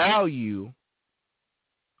the value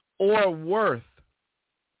or worth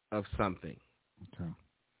of something. Okay.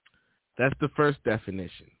 That's the first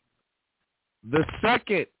definition. The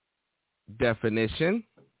second definition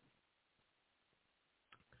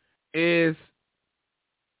is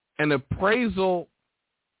an appraisal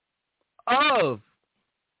of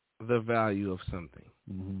the value of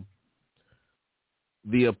something.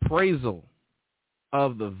 The appraisal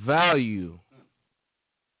of the value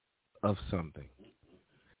of something.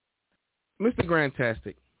 Mr.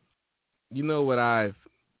 Grantastic, you know what I've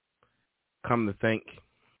come to think?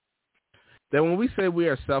 That when we say we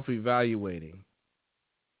are self-evaluating,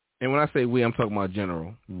 and when I say we, I'm talking about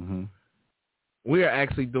general, we are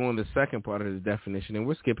actually doing the second part of the definition, and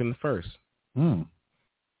we're skipping the first. I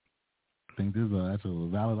think there's a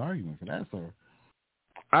valid argument for that, sir.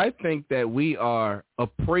 I think that we are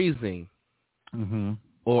appraising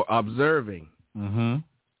or observing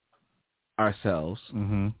ourselves,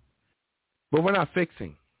 but we're not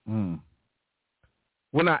fixing.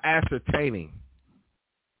 We're not ascertaining.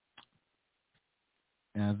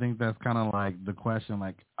 And I think that's kind of like the question,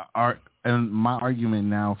 and my argument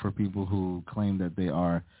now for people who claim that they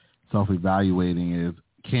are self-evaluating is,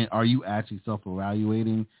 are you actually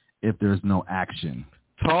self-evaluating if there's no action?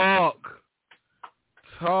 Talk.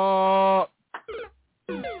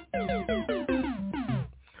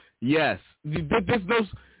 Yes. There's no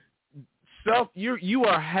self. You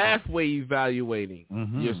are halfway evaluating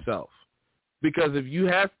yourself, because if you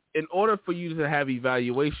have, in order for you to have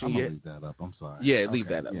evaluation, I'm gonna leave that up. I'm sorry. Yeah, leave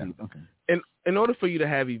that up. Yeah, okay. In order for you to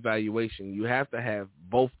have evaluation, you have to have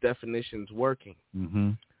both definitions working.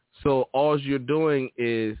 So all you're doing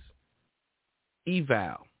is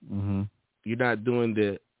eval. You're not doing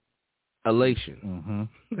the elation.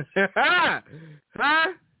 Huh?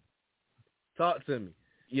 Talk to me.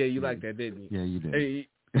 Yeah, you like that, didn't you? Yeah, you did. Hey,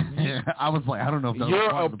 I was like, I don't know if that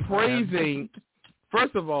you're was appraising.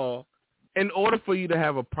 First of all, in order for you to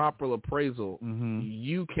have a proper appraisal,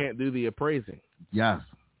 you can't do the appraising. Yes.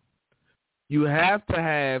 You have to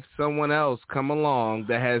have someone else come along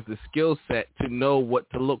that has the skill set to know what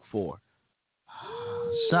to look for.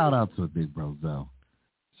 Shout out to Big Bro Zell.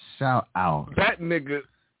 Shout out. That nigga.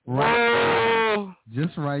 Right.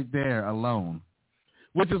 Just right there alone.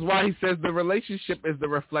 Which is why he says the relationship is the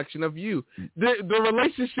reflection of you. The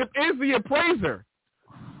relationship is the appraiser.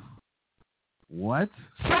 What?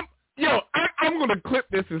 I'm going to clip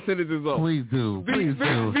this and send it to Zoe. Please do. Please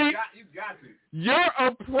do. You got to. Your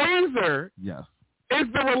appraiser yes. is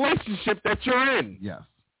the relationship that you're in. Yes.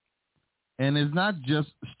 And it's not just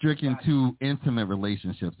stricken to intimate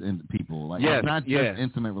relationships and people. Like it's not just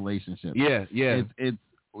intimate relationships. Yeah. It's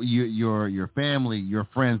your family, your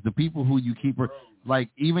friends, the people who you keep. Like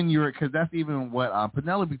even because that's even what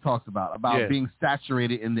Penelope talks about being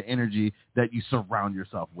saturated in the energy that you surround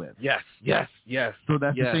yourself with. Yes. So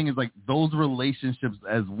that's the thing is like those relationships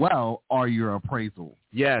as well are your appraisal.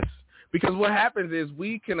 Yes, because what happens is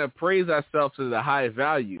we can appraise ourselves to the high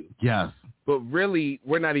value. Yes, but really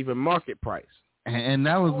we're not even market price. And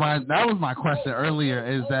that was my question earlier.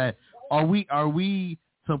 Is that are we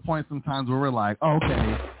to a point sometimes where we're like, oh,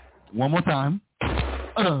 okay, one more time.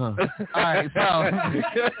 All right, so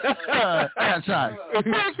I got shot.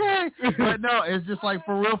 But no, it's just like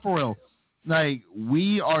for real. Like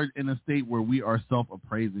we are in a state where we are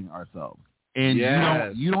self-appraising ourselves, and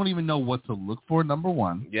you don't even know what to look for. Number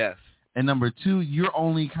one, yes, and number two, you're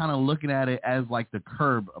only kind of looking at it as like the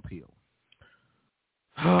curb appeal.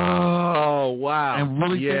 Oh wow! And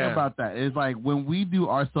really think about that. It's like when we do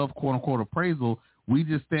our self quote unquote appraisal, we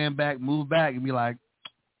just stand back, move back, and be like,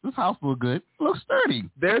 this house looks good. It looks sturdy.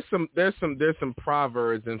 There's some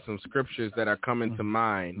proverbs and some scriptures that are coming to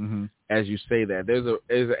mind as you say that. There's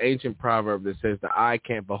an ancient proverb that says the eye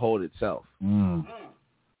can't behold itself. The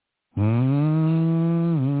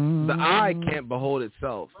eye can't behold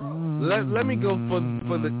itself. Let me go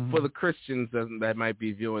for the Christians that might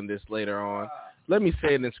be viewing this later on. Let me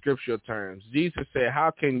say it in scriptural terms. Jesus said, how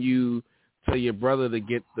can you tell your brother to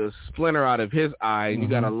get the splinter out of his eye and you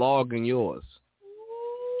got a log in yours?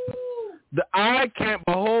 The eye can't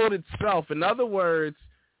behold itself. In other words,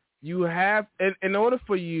 you have, in order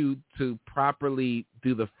for you to properly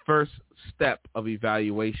do the first step of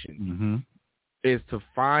evaluation, is to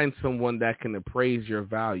find someone that can appraise your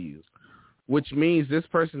values, which means this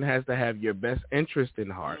person has to have your best interest in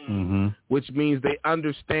heart, which means they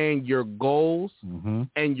understand your goals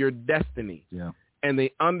and your destiny. Yeah. And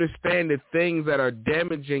they understand the things that are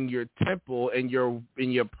damaging your temple and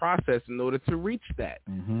your process in order to reach that.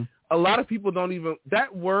 A lot of people don't even,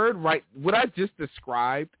 that word, right, what I just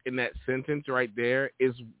described in that sentence right there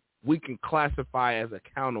is we can classify as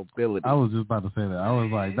accountability. I was just about to say that. I was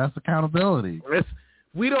like, that's accountability.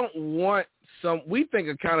 We don't want we think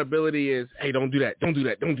accountability is, hey, don't do that, don't do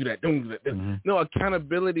that, don't do that, don't do that. No,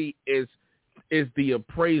 accountability is the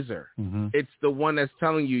appraiser. It's the one that's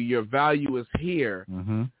telling you your value is here,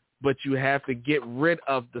 but you have to get rid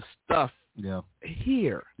of the stuff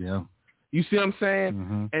here. Yeah. You see what I'm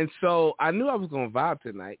saying? And so I knew I was going to vibe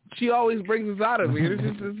tonight. She always brings us out of here.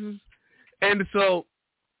 And so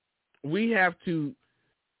we have to,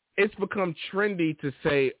 it's become trendy to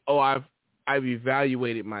say, oh, I've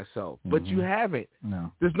evaluated myself. But you haven't.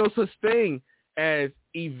 No. There's no such thing as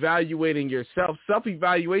evaluating yourself.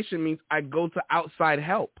 Self-evaluation means I go to outside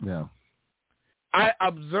help. Yeah. I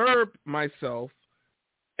observe myself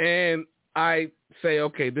and I say,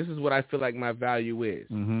 okay, this is what I feel like my value is.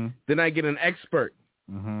 Then I get an expert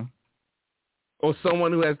or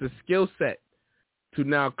someone who has the skill set to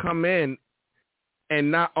now come in and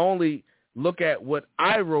not only look at what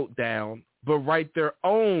I wrote down, but write their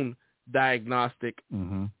own diagnostic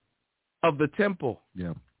of the temple.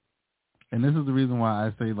 Yeah. And this is the reason why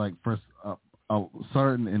I say, like, for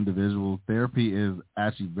certain individuals, therapy is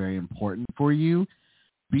actually very important for you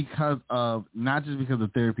because of, not just because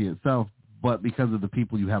of therapy itself, but because of the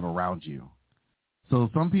people you have around you. So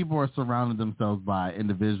some people are surrounding themselves by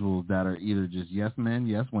individuals that are either just yes men,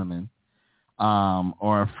 yes women,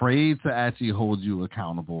 or afraid to actually hold you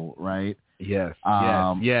accountable, right? Yes,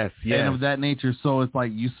 yes. And of that nature. So it's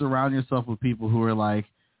like you surround yourself with people who are like,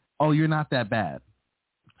 oh, you're not that bad,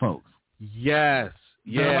 folks. Yes,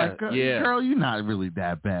 like, girl, you're not really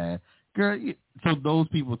that bad. Girl, so those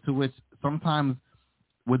people to which sometimes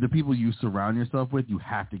with the people you surround yourself with, you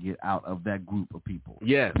have to get out of that group of people.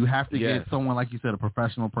 Yes. You have to get someone, like you said, a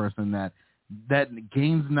professional person that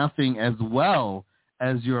gains nothing as well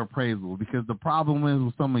as your appraisal. Because the problem is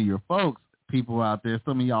with some of your folks, people out there,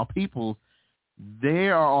 some of y'all people, they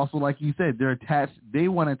are also, like you said, they're attached. They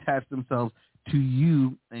want to attach themselves to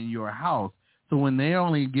you and your house. So when they're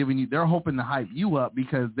only giving you, they're hoping to hype you up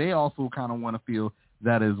because they also kind of want to feel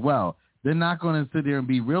that as well. They're not going to sit there and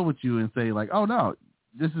be real with you and say like, oh no,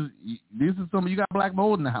 this is some, you got black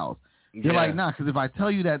mold in the house. They're like, nah, because if I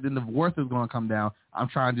tell you that, then the worth is going to come down. I'm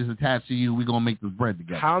trying to just attach to you. We're going to make this bread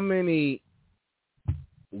together. How many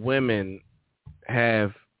women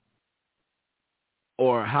have,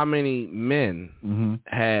 or how many men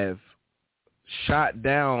have shot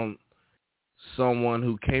down someone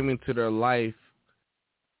who came into their life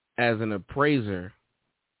as an appraiser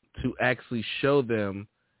to actually show them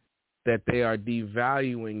that they are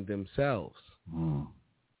devaluing themselves?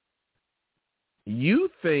 You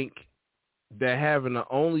think that having an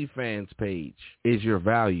OnlyFans page is your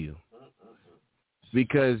value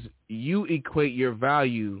because you equate your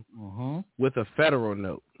value with a federal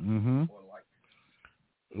note.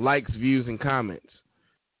 Likes, views, and comments.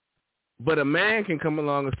 But a man can come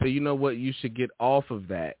along and say, you know what, you should get off of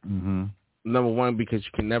that. Number one, because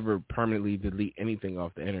you can never permanently delete anything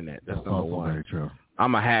off the internet. That's number one. Very true.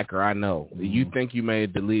 I'm a hacker, I know. You think you may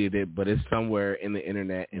have deleted it, but it's somewhere in the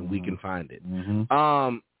internet and we can find it.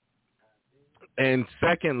 And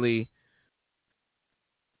secondly,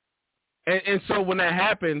 and so when that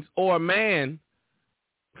happens, or a man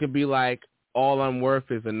could be like, all I'm worth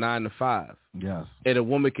is a 9 to 5. Yes. And a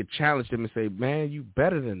woman could challenge them and say, man, you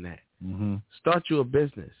better than that. Start you a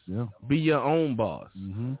business. Yeah. Be your own boss.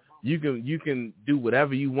 You can do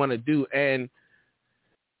whatever you want to do. And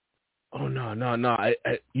oh no,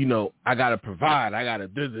 I gotta provide. I gotta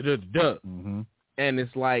And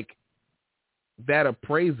it's like that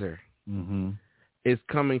appraiser is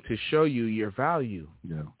coming to show you your value.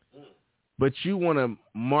 Yeah. But you want to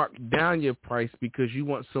mark down your price because you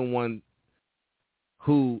want someone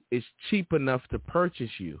who is cheap enough to purchase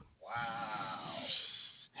you.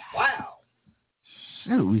 Wow.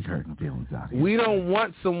 Shoot, we hurting feelings out here. We don't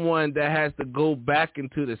want someone that has to go back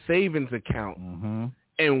into the savings account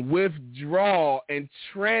and withdraw and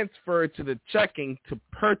transfer to the checking to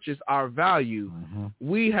purchase our value.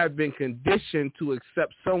 We have been conditioned to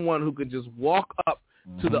accept someone who can just walk up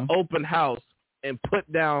to the open house and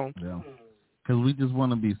put down. Yeah. Because we just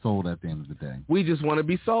want to be sold at the end of the day. We just want to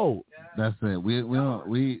be sold. That's it. We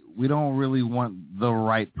don't really want the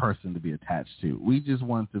right person to be attached to. We just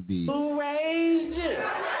want to be. Who raised you?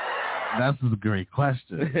 That's a great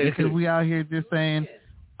question. Because we out here just saying,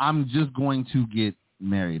 I'm just going to get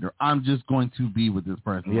married, or I'm just going to be with this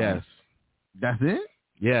person. Yes. That's it?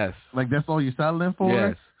 Yes. Like that's all you're settling for?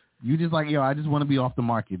 Yes. You just like, I just want to be off the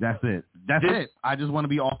market. That's it. That's it. I just want to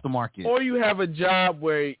be off the market. Or you have a job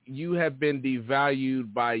where you have been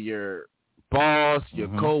devalued by your boss, your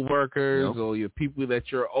coworkers, or your people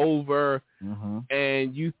that you're over,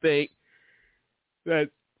 and you think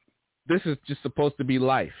that this is just supposed to be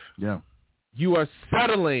life. Yeah. You are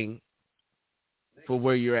settling for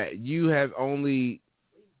where you're at. You have only,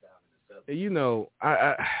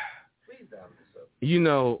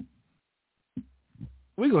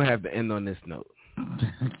 we're going to have to end on this note.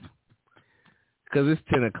 Because it's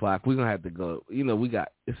 10 o'clock. We're going to have to go.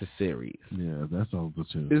 It's a series. Yeah, that's all the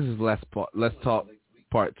two. This is Let's Talk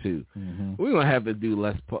Part 2. We're going to have to do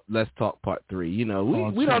Let's Talk Part 3.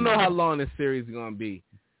 We don't know how long this series is going to be.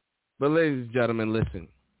 But ladies and gentlemen, listen.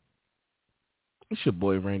 It's your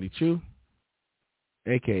boy, Randy Choo,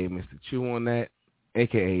 a.k.a. Mr. Choo on that,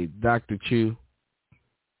 a.k.a. Dr. Choo.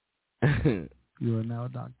 You are now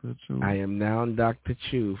Dr. Choo. I am now Dr.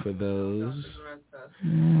 Choo for those.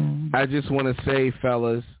 I just want to say,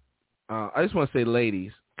 fellas, I just want to say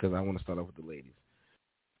ladies, because I want to start off with the ladies.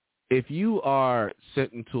 If you are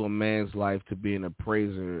sent into a man's life to be an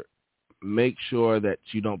appraiser, make sure that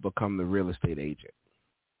you don't become the real estate agent.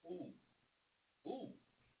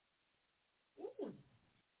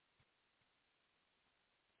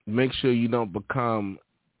 Make sure you don't become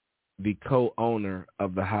the co-owner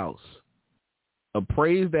of the house.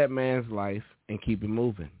 Appraise that man's life and keep it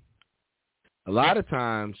moving. A lot of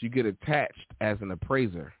times you get attached as an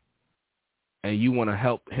appraiser and you want to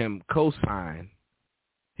help him co-sign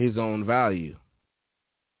his own value.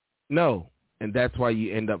 No, and that's why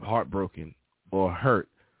you end up heartbroken or hurt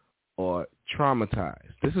or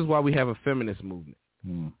traumatized. This is why we have a feminist movement.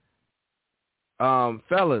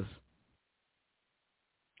 Fellas,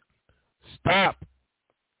 stop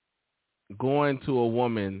going to a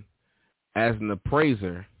woman as an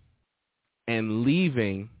appraiser and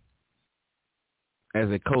leaving as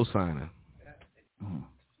a cosigner.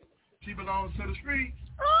 She belongs to the streets.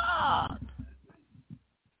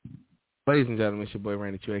 Ladies and gentlemen, it's your boy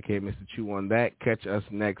Randy Choo, a.k.a. Mr. Choo on that. Catch us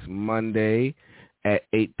next Monday at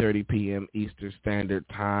 8:30 p.m. Eastern Standard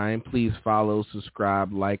Time. Please follow,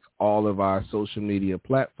 subscribe, like all of our social media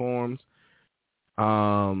platforms.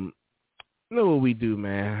 Know what we do,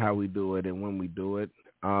 man, how we do it, and when we do it.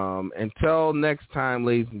 Until next time,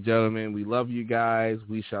 ladies and gentlemen, we love you guys.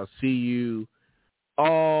 We shall see you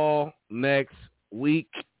all next week.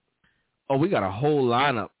 Oh, we got a whole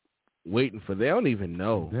lineup waiting for. They don't even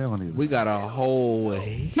know. We got a whole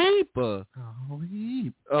heap. A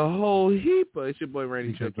whole heap. It's your boy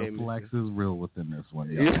Randy Choo. The flex is real within this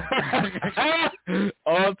one.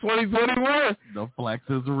 All 2021. The flex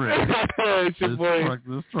is real. It's your boy. Flex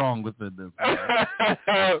is strong within this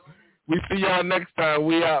one. We see y'all next time.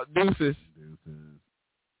 We out. Deuces. Deuces.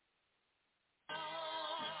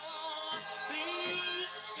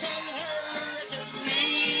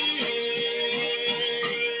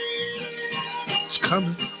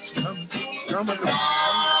 coming.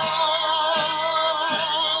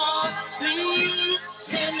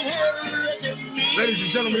 Ladies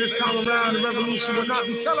and gentlemen, this time around, the revolution will not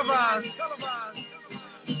be televised.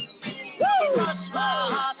 Woo!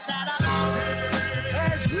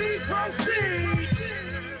 As we proceed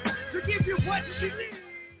to give you what you need.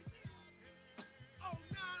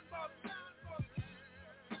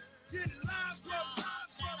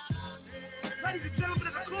 Ladies and gentlemen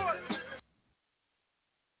of the court.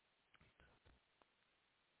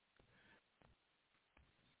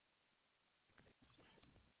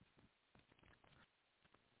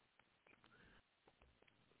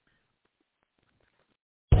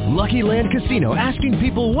 Lucky Land Casino, asking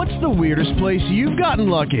people, what's the weirdest place you've gotten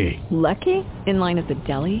lucky? Lucky? In line at the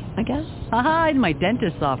deli, I guess? Aha, in my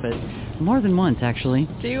dentist's office. More than once, actually.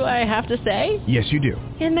 Do I have to say? Yes, you do.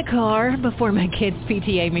 In the car before my kids'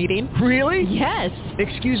 PTA meeting. Really? Yes.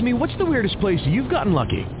 Excuse me, what's the weirdest place you've gotten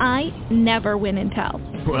lucky? I never win and tell.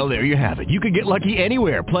 Well, there you have it. You can get lucky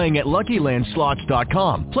anywhere, playing at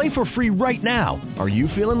LuckyLandSlots.com. Play for free right now. Are you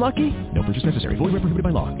feeling lucky? No purchase necessary. Void where prohibited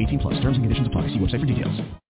by law. 18+. Terms and conditions apply. See website for details.